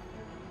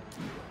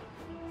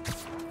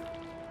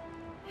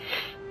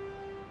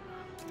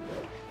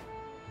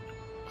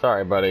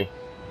 Sorry, buddy.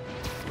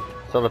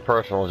 Something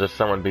personal, just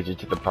someone beat you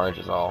to the punch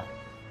is all.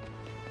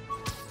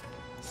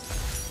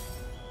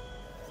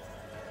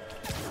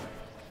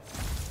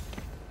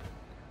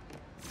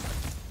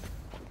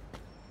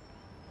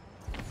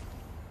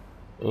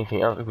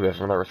 Anything else? Ooh, there's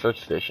another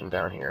research station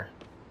down here.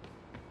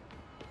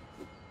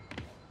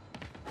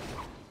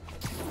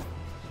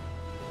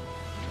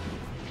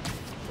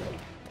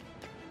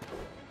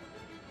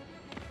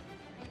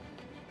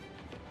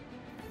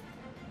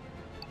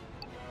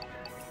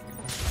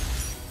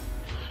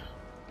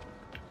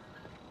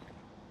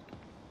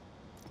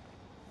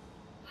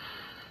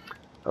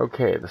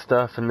 Okay, the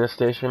stuff in this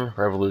station,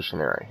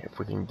 revolutionary, if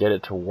we can get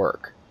it to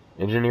work.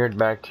 Engineered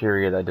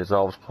bacteria that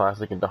dissolves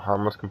plastic into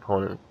harmless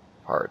component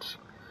parts.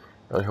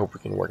 I really hope we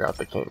can work out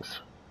the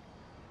kinks.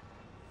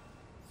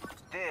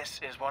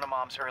 This is one of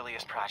Mom's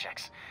earliest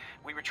projects.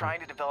 We were trying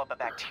to develop a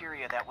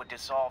bacteria that would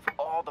dissolve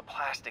all the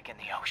plastic in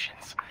the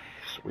oceans.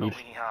 Sweet.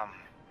 But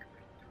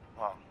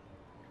well,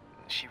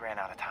 she ran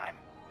out of time.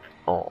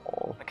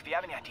 Oh. Like, if you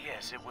have any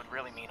ideas, it would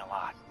really mean a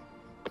lot.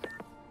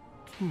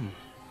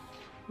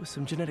 With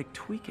some genetic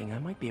tweaking, I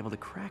might be able to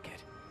crack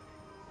it.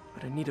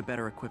 But I need a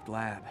better equipped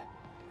lab.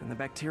 And the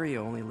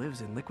bacteria only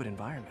lives in liquid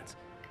environments.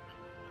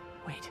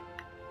 Wait,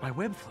 my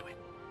web fluid.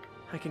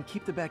 I can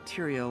keep the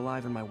bacteria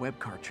alive in my web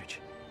cartridge.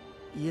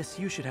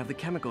 ESU should have the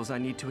chemicals I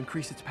need to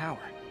increase its power.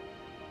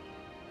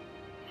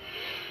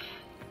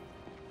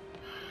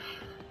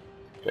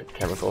 Get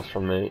chemicals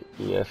from the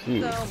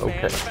ESU. Oh man,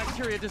 Okay. the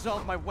bacteria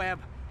dissolved my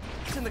web.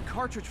 It's in the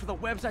cartridge for the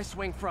webs I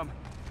swing from.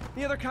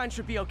 The other kind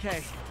should be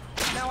okay.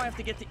 Now I have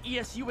to get to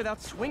ESU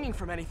without swinging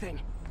from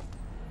anything.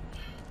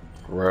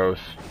 Gross.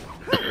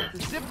 The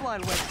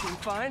zipline web seemed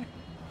fine.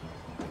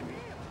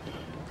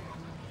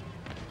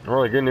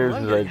 Well, the good news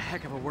Well, I'm is getting I a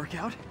heck of a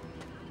workout.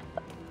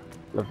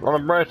 On the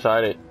bright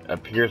side, it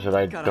appears that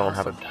I don't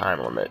have a time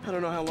limit. I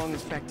don't know how long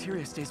this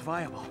bacteria stays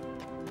viable.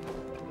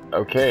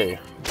 Okay,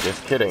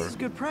 just kidding. This is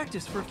good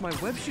practice for if my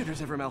web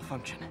shooters ever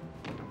malfunction.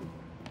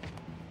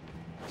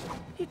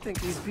 You'd think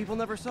these people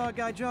never saw a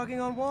guy jogging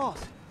on walls.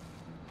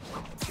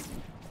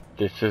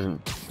 This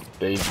isn't...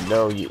 They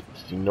know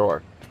it's New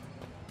York.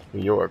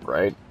 New York,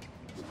 right?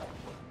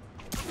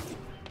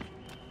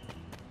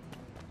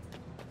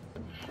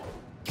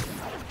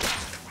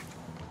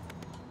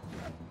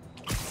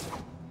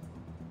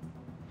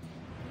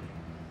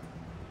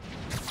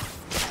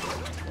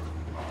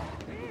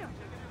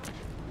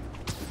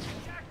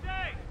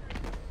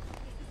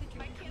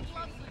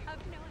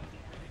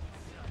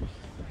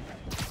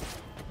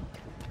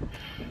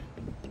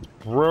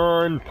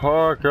 Run,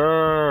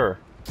 Parker!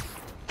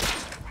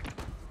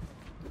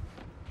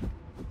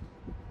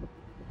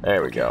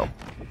 There we go.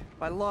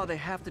 By law, they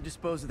have to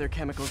dispose of their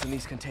chemicals in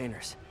these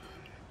containers.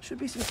 Should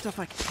be some stuff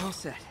I can... All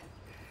set.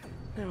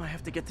 Now I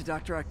have to get to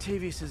Dr.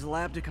 Octavius'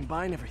 lab to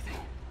combine everything.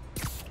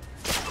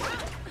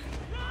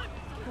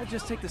 I'd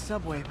just take the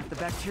subway, but the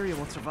bacteria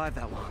won't survive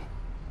that long.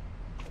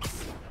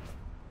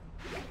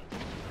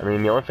 I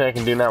mean, the only thing I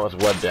can do now is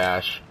web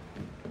dash,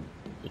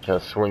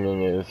 because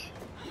swinging is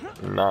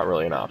not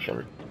really an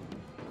option.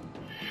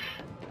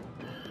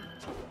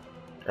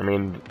 I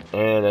mean,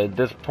 and at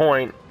this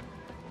point,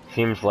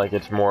 seems like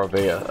it's more of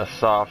a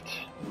soft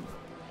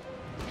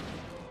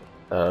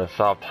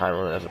time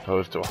limit as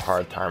opposed to a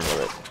hard time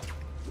limit,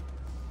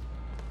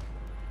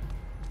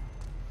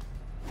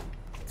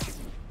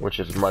 which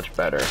is much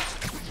better.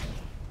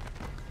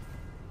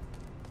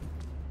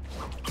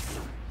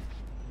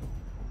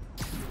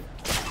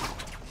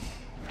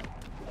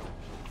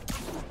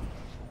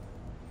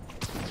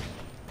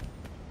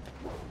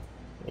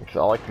 Because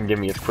all it can give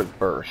me is quick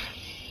bursts.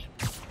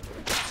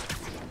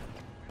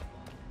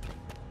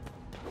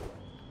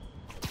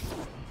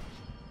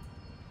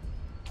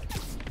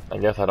 I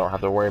guess I don't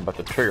have to worry about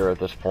the trigger at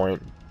this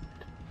point.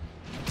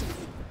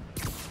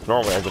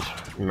 Normally I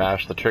just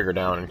mash the trigger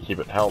down and keep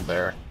it held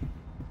there.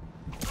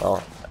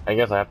 Well, I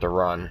guess I have to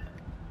run.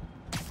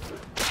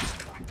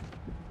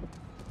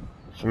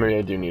 So maybe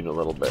I do need a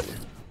little bit.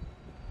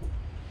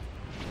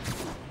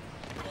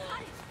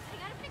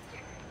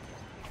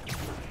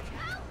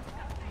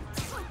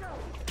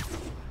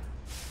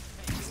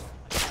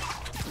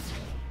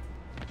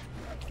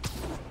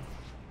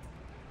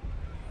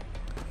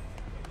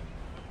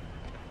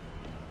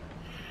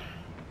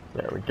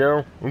 There we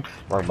go. Oops,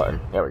 wrong button.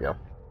 There we go.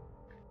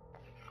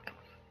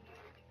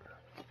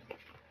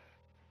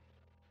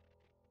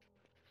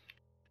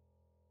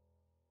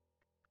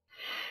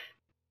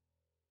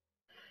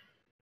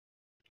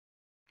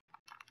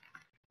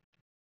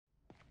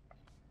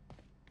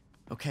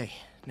 Okay,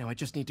 now I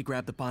just need to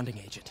grab the bonding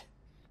agent.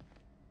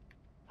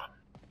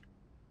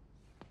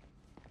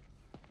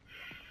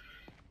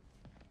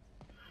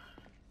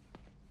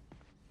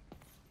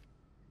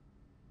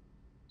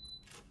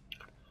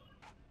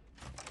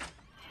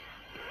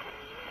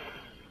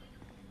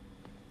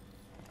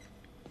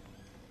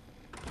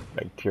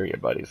 Bacteria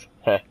buddies.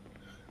 Heh.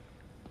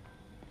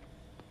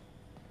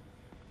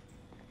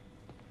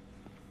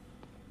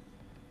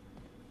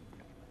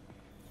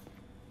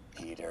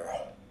 Peter.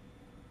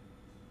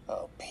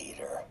 Oh,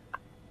 Peter.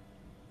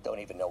 Don't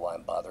even know why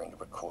I'm bothering to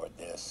record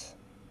this.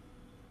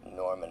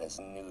 Norman has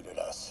neutered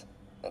us,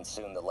 and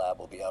soon the lab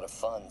will be out of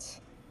funds.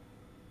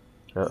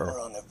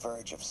 We're on the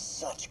verge of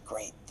such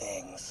great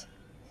things.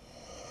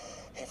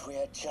 If we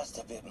had just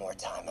a bit more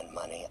time and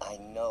money, I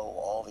know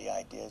all the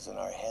ideas in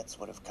our heads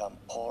would have come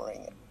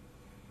pouring.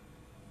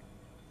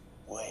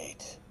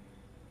 Wait.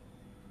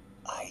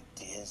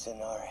 Ideas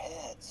in our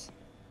heads.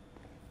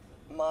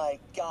 My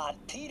God,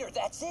 Peter,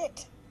 that's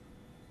it!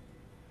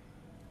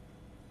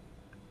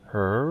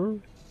 Huh?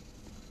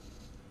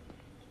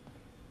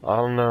 I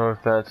don't know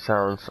if that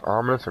sounds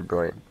ominous or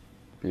brilliant.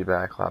 Be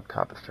back,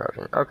 laptop is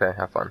charging. Okay,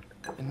 have fun.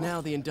 And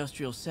now the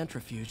industrial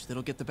centrifuge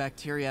that'll get the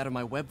bacteria out of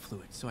my web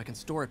fluid so I can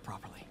store it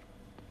properly.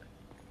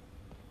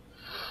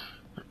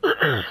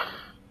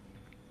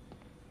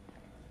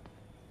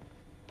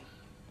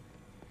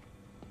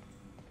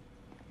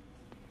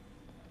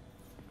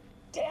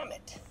 Damn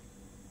it!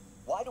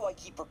 Why do I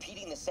keep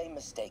repeating the same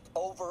mistake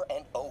over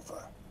and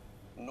over?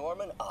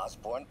 Norman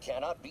Osborn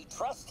cannot be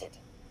trusted.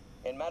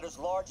 In matters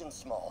large and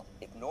small,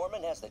 if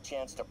Norman has the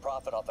chance to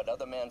profit off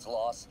another man's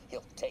loss,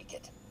 he'll take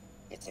it.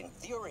 It's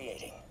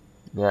infuriating.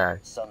 Yeah.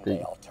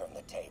 Someday I'll turn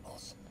the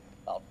tables.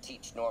 I'll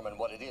teach Norman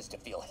what it is to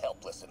feel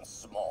helpless and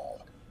small.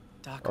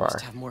 Doc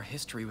must have more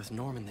history with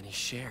Norman than he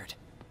shared.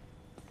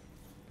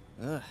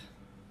 Ugh.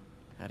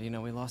 How do you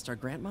know we lost our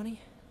grant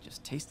money?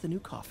 Just taste the new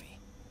coffee.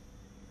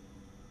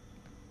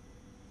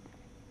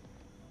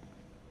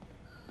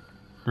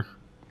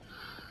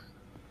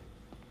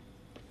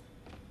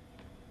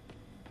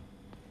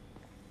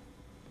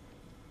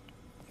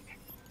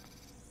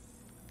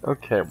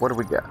 Okay, what do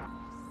we got?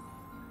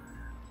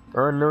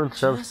 Unknown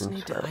substance. Just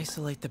need to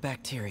isolate the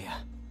bacteria.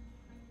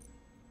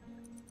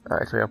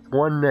 Alright, so we have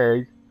one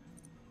egg.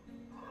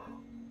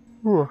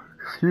 Oh,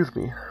 excuse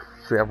me.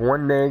 we have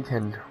one neg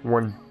and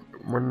one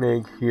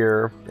neg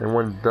here and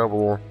one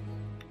double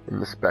in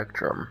the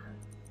spectrum.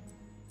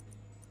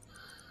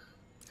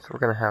 So we're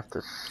gonna have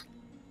to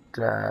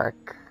stack.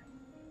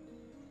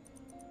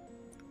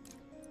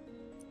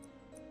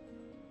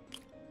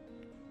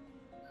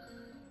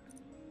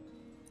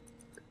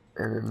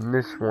 And then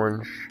this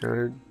one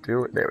should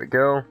do it. There we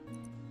go.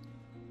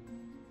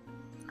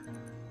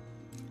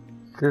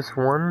 This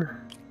one.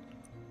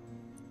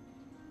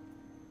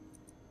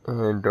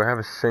 And do I have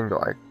a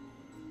single? I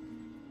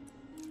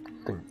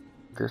think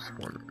this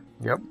one.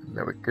 Yep,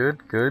 that was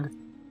good, good.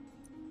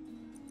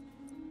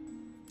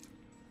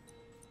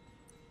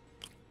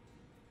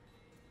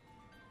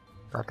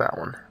 Not that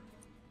one.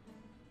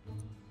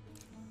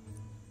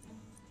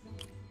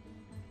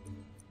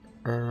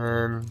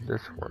 And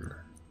this one.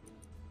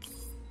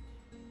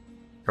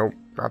 Nope,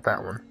 not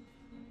that one.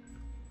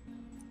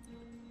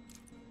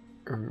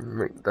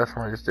 Wait, that's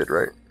what I just did,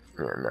 right?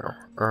 Yeah, no.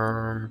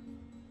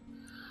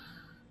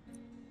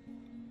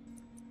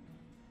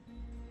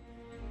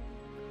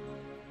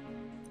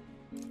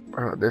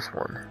 What about this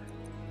one?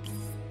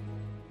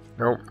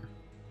 Nope.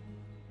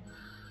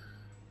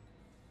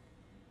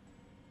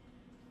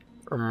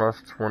 Unless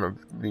it's one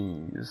of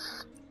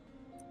these.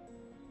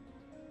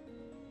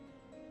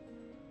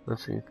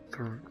 Let's see.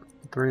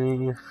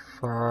 3,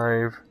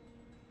 5,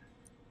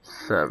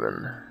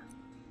 7.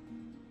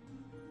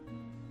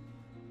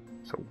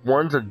 So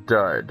one's a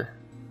dud.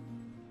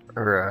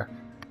 Or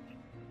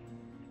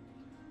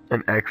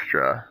an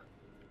extra.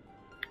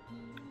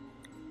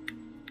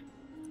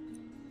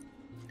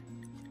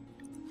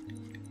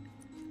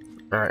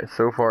 Alright,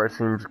 so far it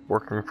seems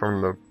working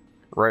from the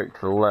right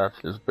to the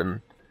left has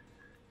been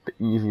the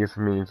easiest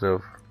means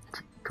of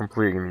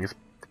completing these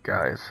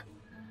guys.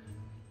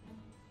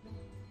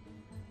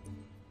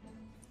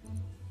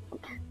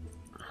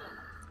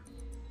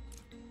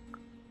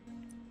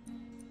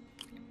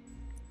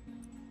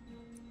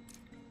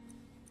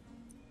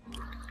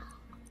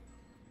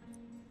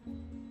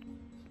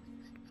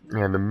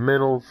 And the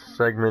middle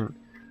segment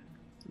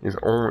is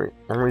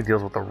only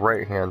deals with the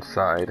right hand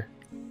side.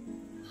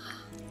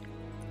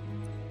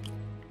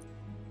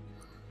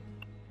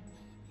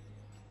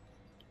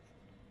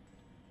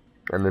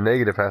 And the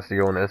negative has to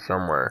go in there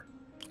somewhere.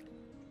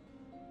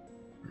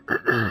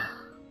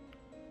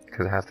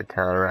 Because it has to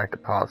counteract the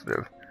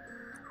positive.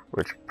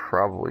 Which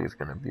probably is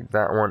going to be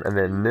that one. And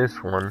then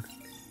this one.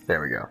 There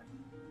we go.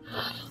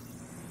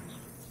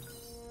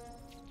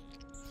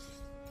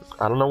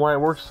 I don't know why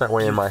it works that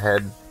way in my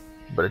head.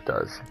 But it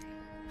does.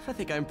 I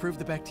think I improved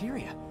the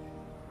bacteria.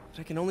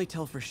 But I can only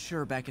tell for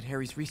sure back at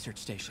Harry's research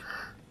station.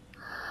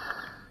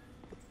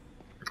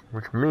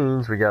 Which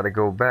means we gotta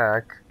go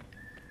back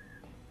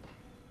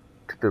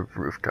to the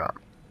rooftop.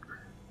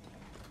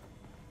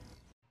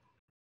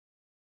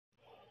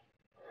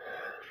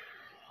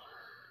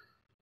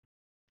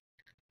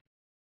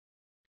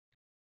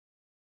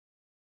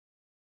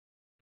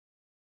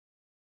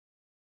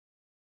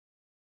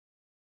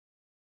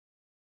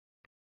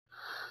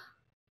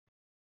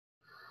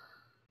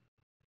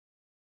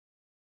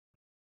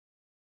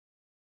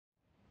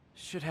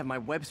 Should have my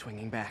web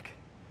swinging back.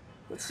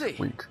 Let's see.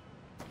 Sweet.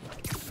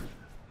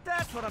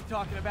 That's what I'm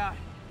talking about.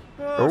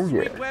 Oh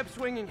sweet yeah. Web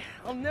swinging.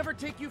 I'll never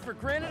take you for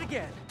granted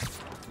again.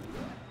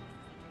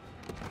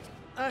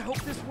 I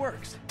hope this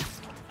works.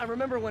 I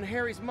remember when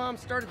Harry's mom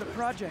started the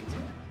project.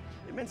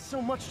 It meant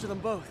so much to them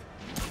both.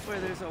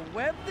 Where there's a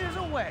web, there's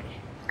a way.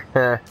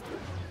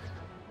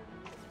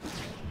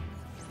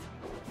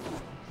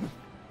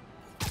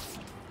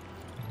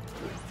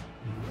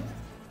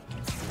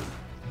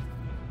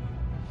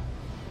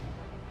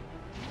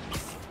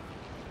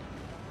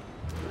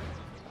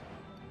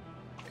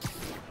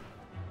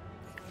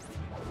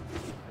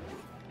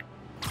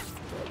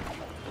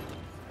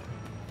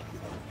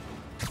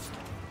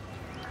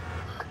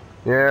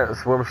 Yeah,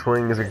 swim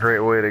swing is a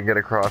great way to get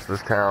across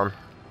this town.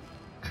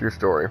 True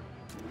story.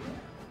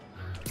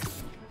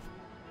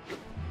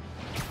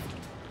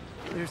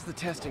 There's the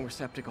testing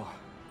receptacle,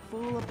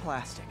 full of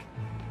plastic.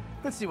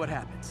 Let's see what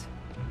happens.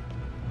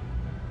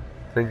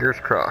 Fingers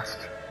crossed.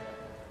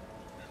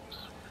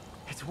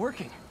 It's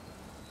working.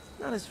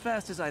 Not as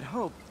fast as I'd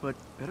hoped, but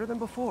better than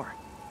before.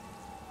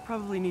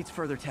 Probably needs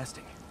further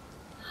testing.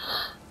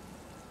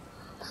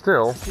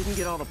 Still. Didn't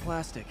get all the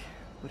plastic,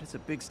 but it's a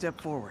big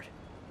step forward.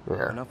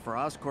 Yeah. Enough for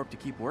Oscorp to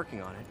keep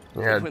working on it.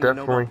 Yeah, Win the Nobel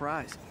definitely.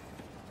 Prize.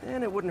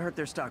 And it wouldn't hurt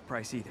their stock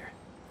price either.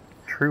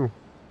 True.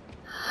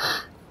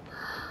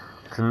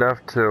 It's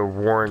enough to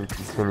warrant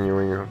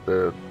continuing of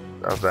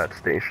that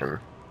station.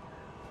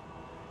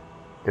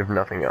 If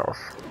nothing else.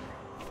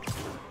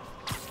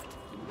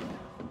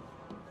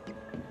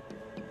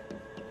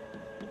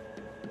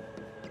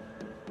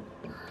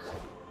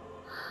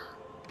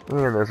 And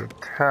there's a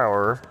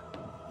tower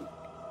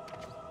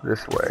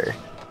this way.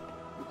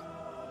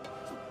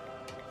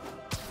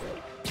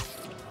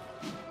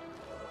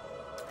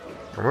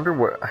 I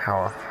wonder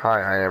how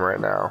high I am right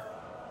now.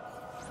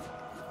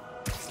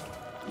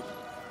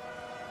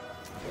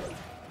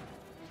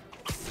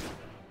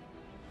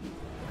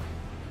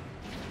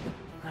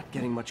 Not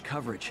getting much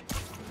coverage.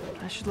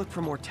 I should look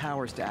for more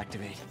towers to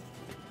activate.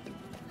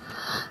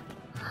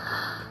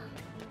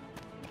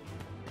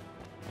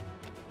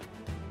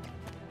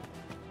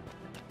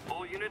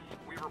 All units,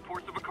 we have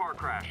reports of a car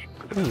crash.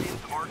 The Ooh.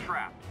 civilians are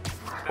trapped.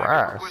 Backup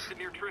Crash. requested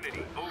near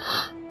Trinity.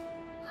 Over.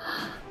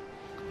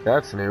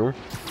 That's new.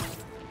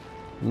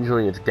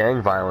 Usually it's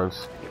gang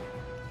violence.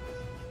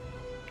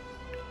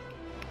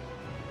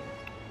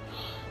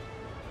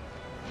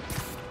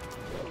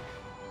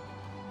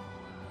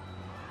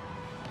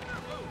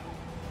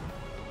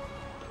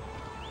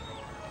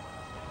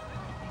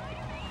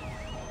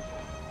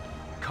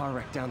 Car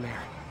wreck down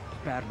there.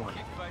 Bad one.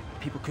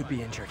 People could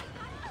be injured.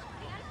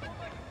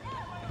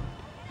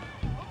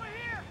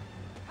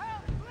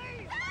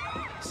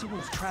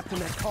 Someone's trapped in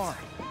that car.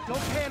 Don't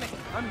panic.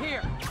 I'm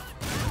here.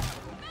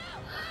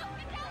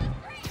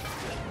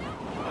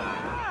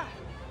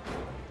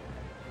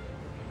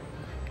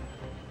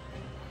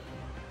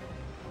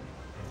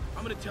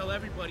 I'm gonna tell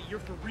everybody you're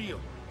for real.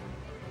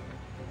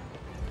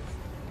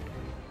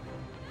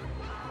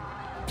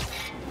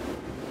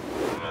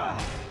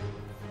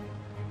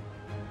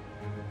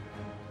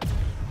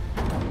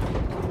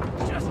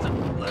 Just a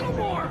little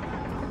more.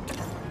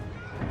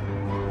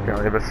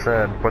 Davis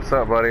said, "What's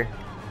up, buddy?"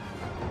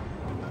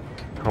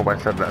 Hope I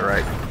said that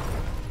right.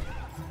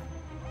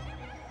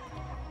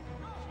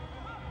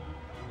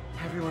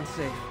 Everyone's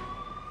safe.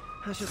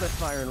 I should let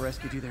fire and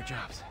rescue do their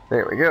jobs.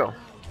 There we go.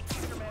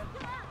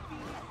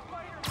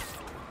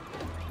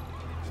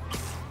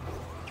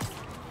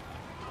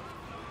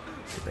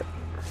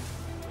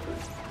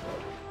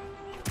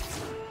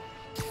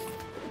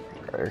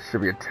 There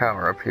should be a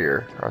tower up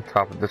here on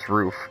top of this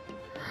roof.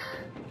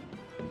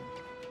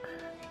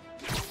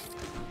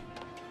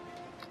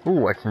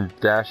 Ooh, I can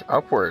dash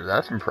upward.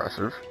 That's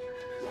impressive.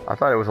 I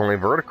thought it was only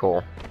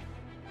vertical.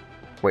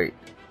 Wait.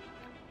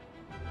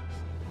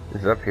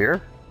 Is it up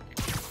here?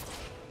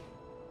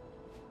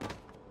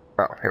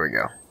 Oh, here we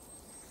go.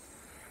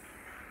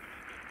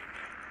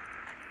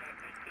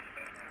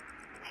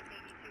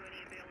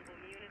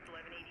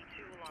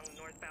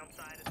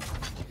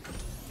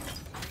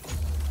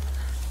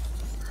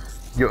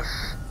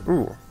 Yes.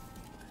 Ooh.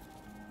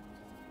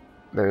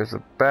 There's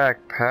a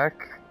backpack.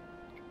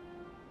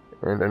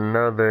 And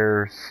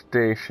another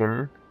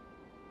station.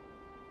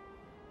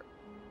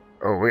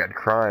 Oh, we got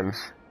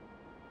crimes.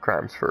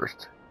 Crimes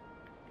first.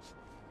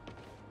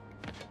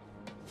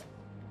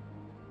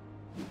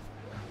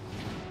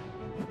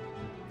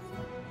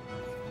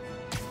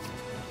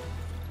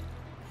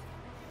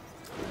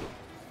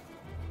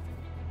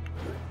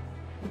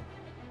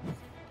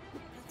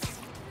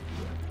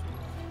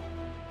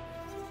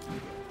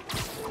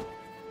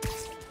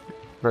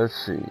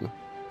 Let's see.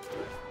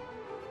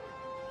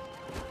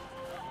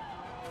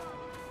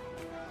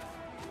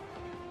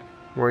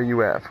 Where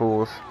you at,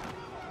 fools?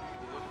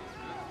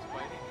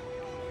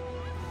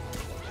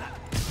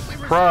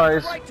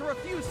 Surprise! Right to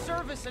refuse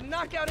service and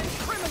knock out any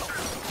criminal.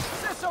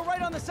 Says so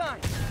right on the sign.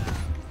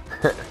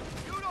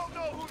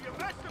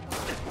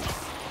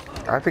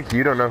 I think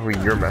you don't know who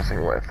you're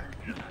messing with.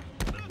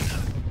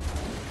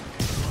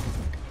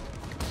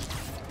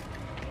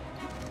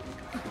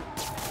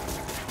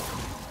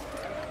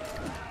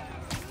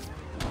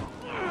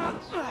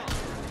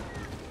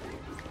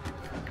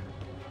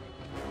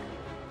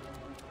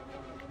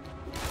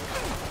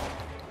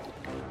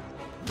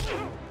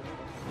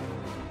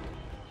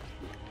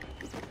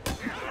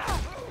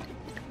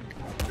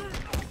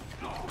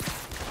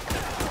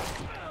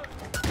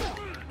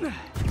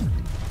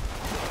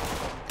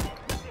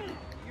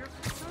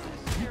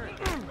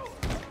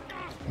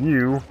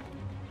 You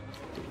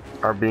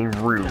are being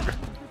rude.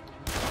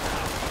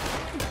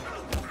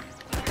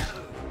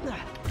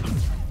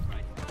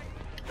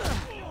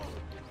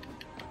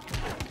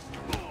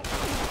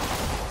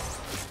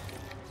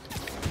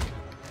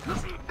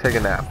 Take a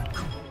nap.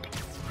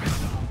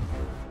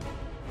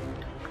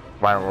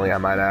 Violently, I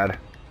might add.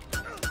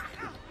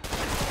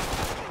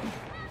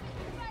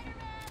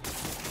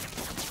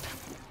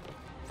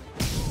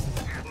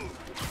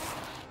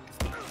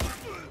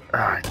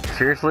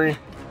 Seriously?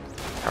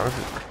 How is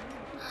it?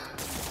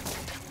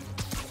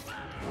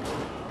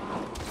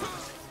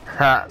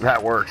 Ha,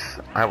 that works.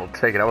 I will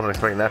take it. I wasn't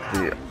expecting that to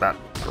be that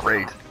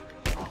great.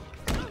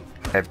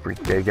 Every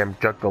day I'm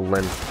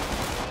juggling.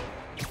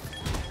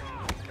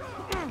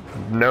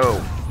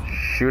 No.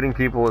 Shooting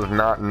people is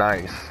not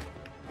nice.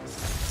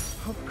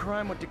 Hope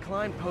crime would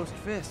decline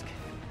post-Fisk.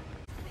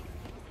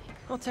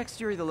 I'll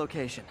text Yuri the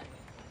location.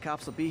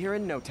 Cops will be here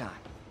in no time.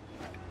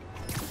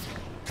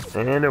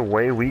 And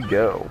away we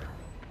go.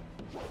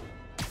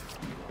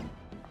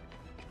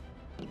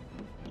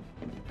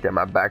 Get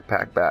my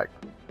backpack back.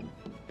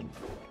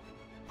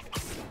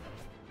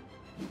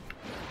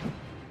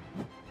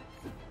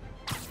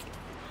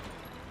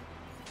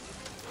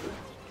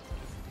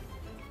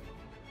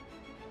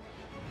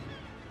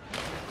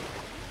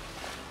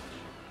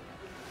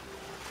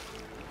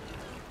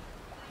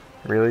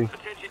 Really?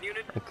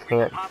 I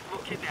can't.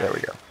 There we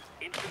go.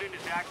 Incident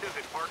is active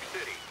at Park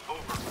City.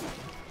 Over.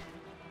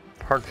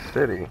 Park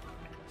City.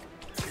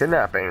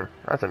 Kidnapping.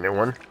 That's a new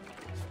one.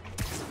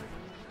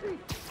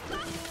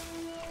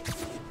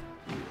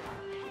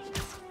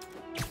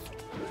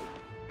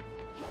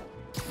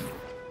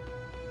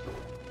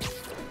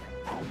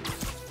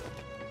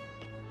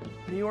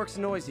 New York's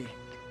noisy,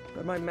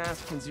 but my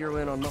mask can zero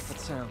in on muffled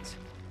sounds.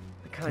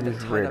 The kind Use a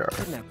tied radar. up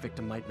kidnap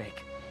victim might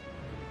make.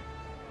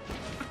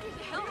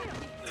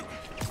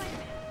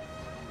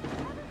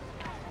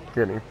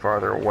 Getting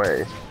farther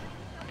away.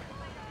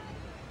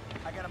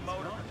 I got a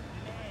motor.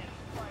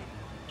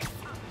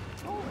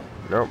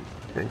 Nope.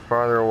 Getting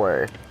farther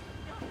away.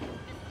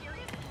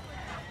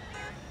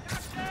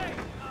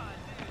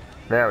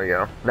 There we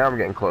go. Now I'm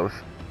getting close.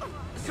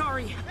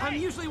 Sorry, I'm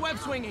usually web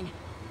swinging.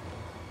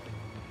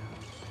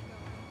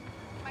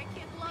 My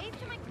kid loves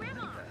to my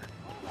grandma.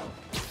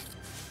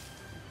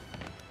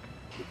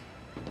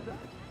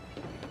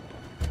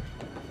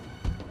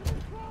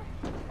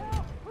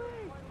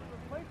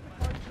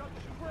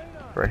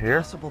 Right here?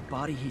 Possible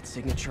body heat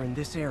signature in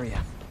this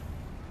area.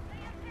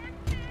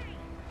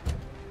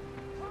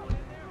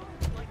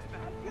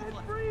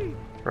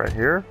 Right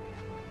here?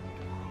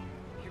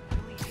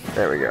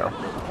 There we go.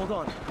 Hold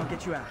on, I'll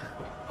get you out.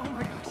 Oh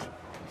my gosh.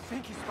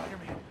 Thank you,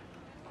 Spider-Man.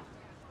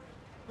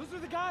 Those are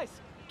the guys.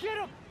 Get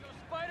them!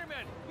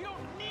 Spider-Man, we don't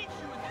need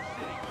you in this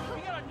city.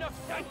 We got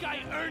enough. That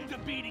guy earned a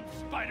beating,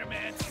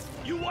 Spider-Man.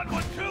 You want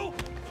one too?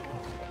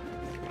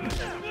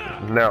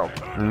 No.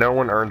 No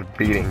one earned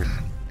beatings.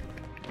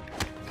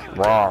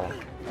 Wrong.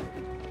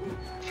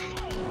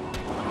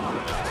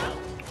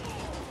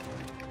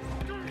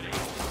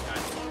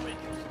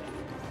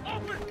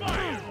 Open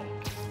fire!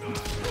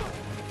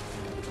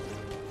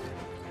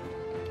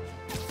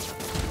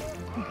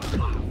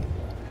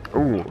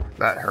 Ooh,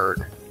 that hurt.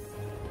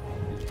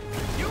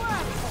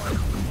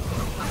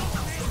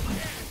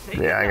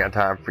 Yeah, I ain't got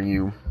time for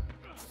you.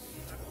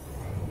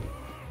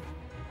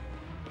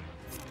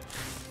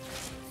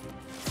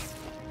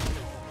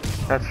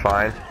 That's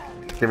fine.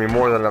 Give me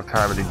more than enough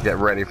time to get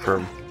ready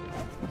for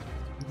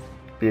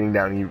beating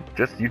down you.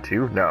 Just you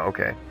two? No,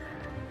 okay.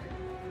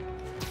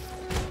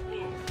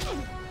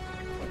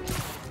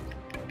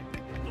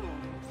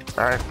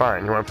 Alright,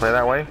 fine. You want to play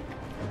that way?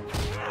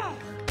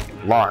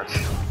 Launch.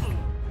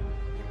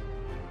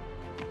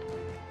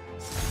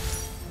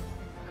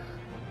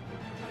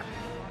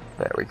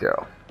 There we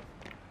go.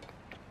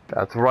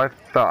 That's what I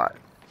thought.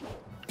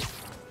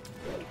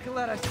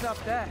 Glad I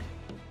stopped that.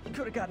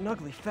 Could have gotten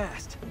ugly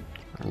fast.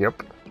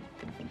 Yep.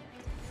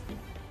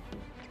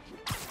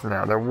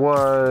 Now there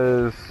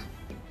was...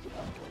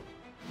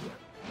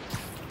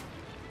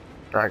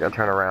 I gotta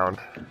turn around.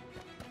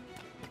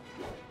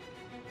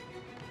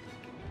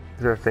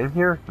 Is there a thing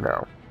here?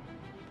 No.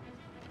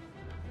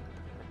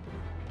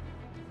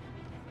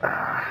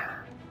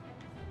 I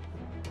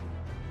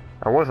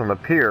was on the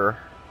pier.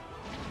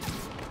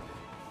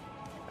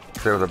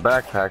 There was a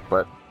backpack,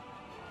 but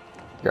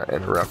got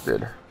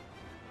interrupted.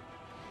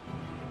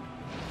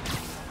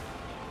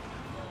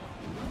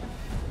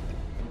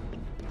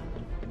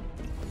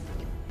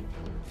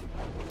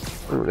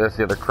 Ooh, that's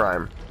the other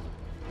crime.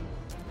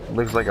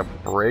 Looks like a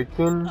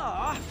break-in.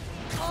 Aw,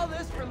 all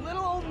this for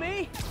little old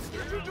me?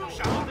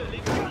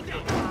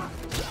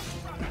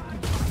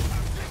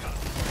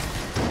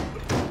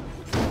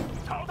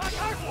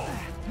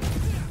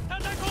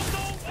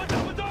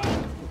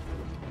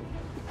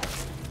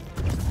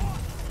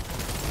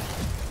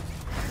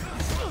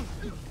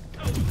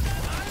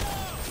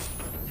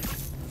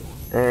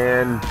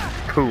 And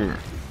boom.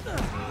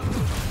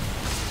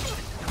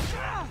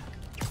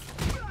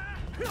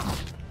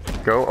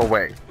 Go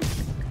away.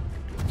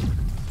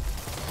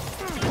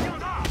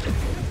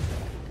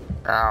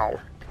 Ow.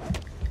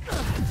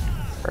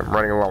 I'm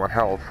running low on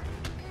health.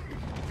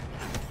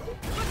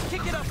 Let's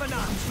kick it up a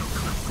notch.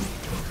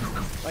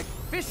 Like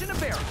fish in a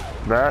barrel.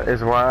 That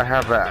is why I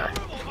have that.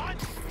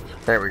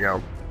 There we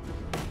go.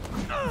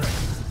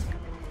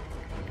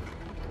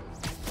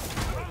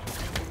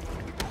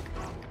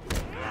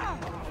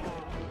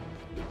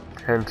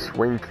 And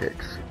swing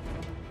kicks.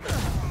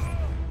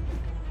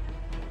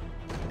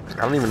 I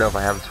don't even know if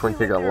I have a swing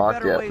kick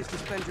unlocked There are yet. better ways to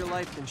spend your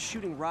life than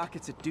shooting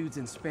rockets at dudes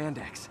in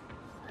spandex.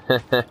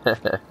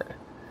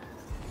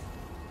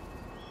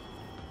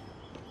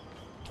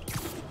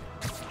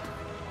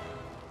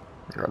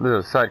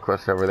 There's a side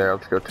quest over there.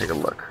 Let's go take a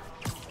look.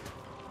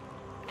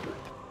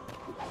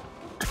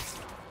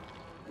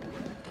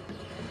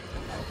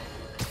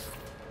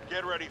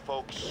 Get ready,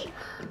 folks,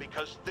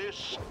 because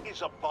this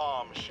is a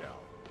bombshell.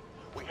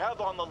 We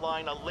have on the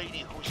line a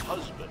lady whose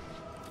husband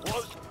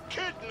was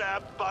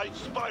kidnapped by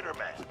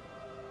Spider-Man.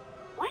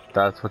 What?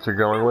 That's what you're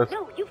going with?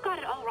 No, you've got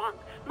it all wrong.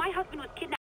 My husband was kidnapped.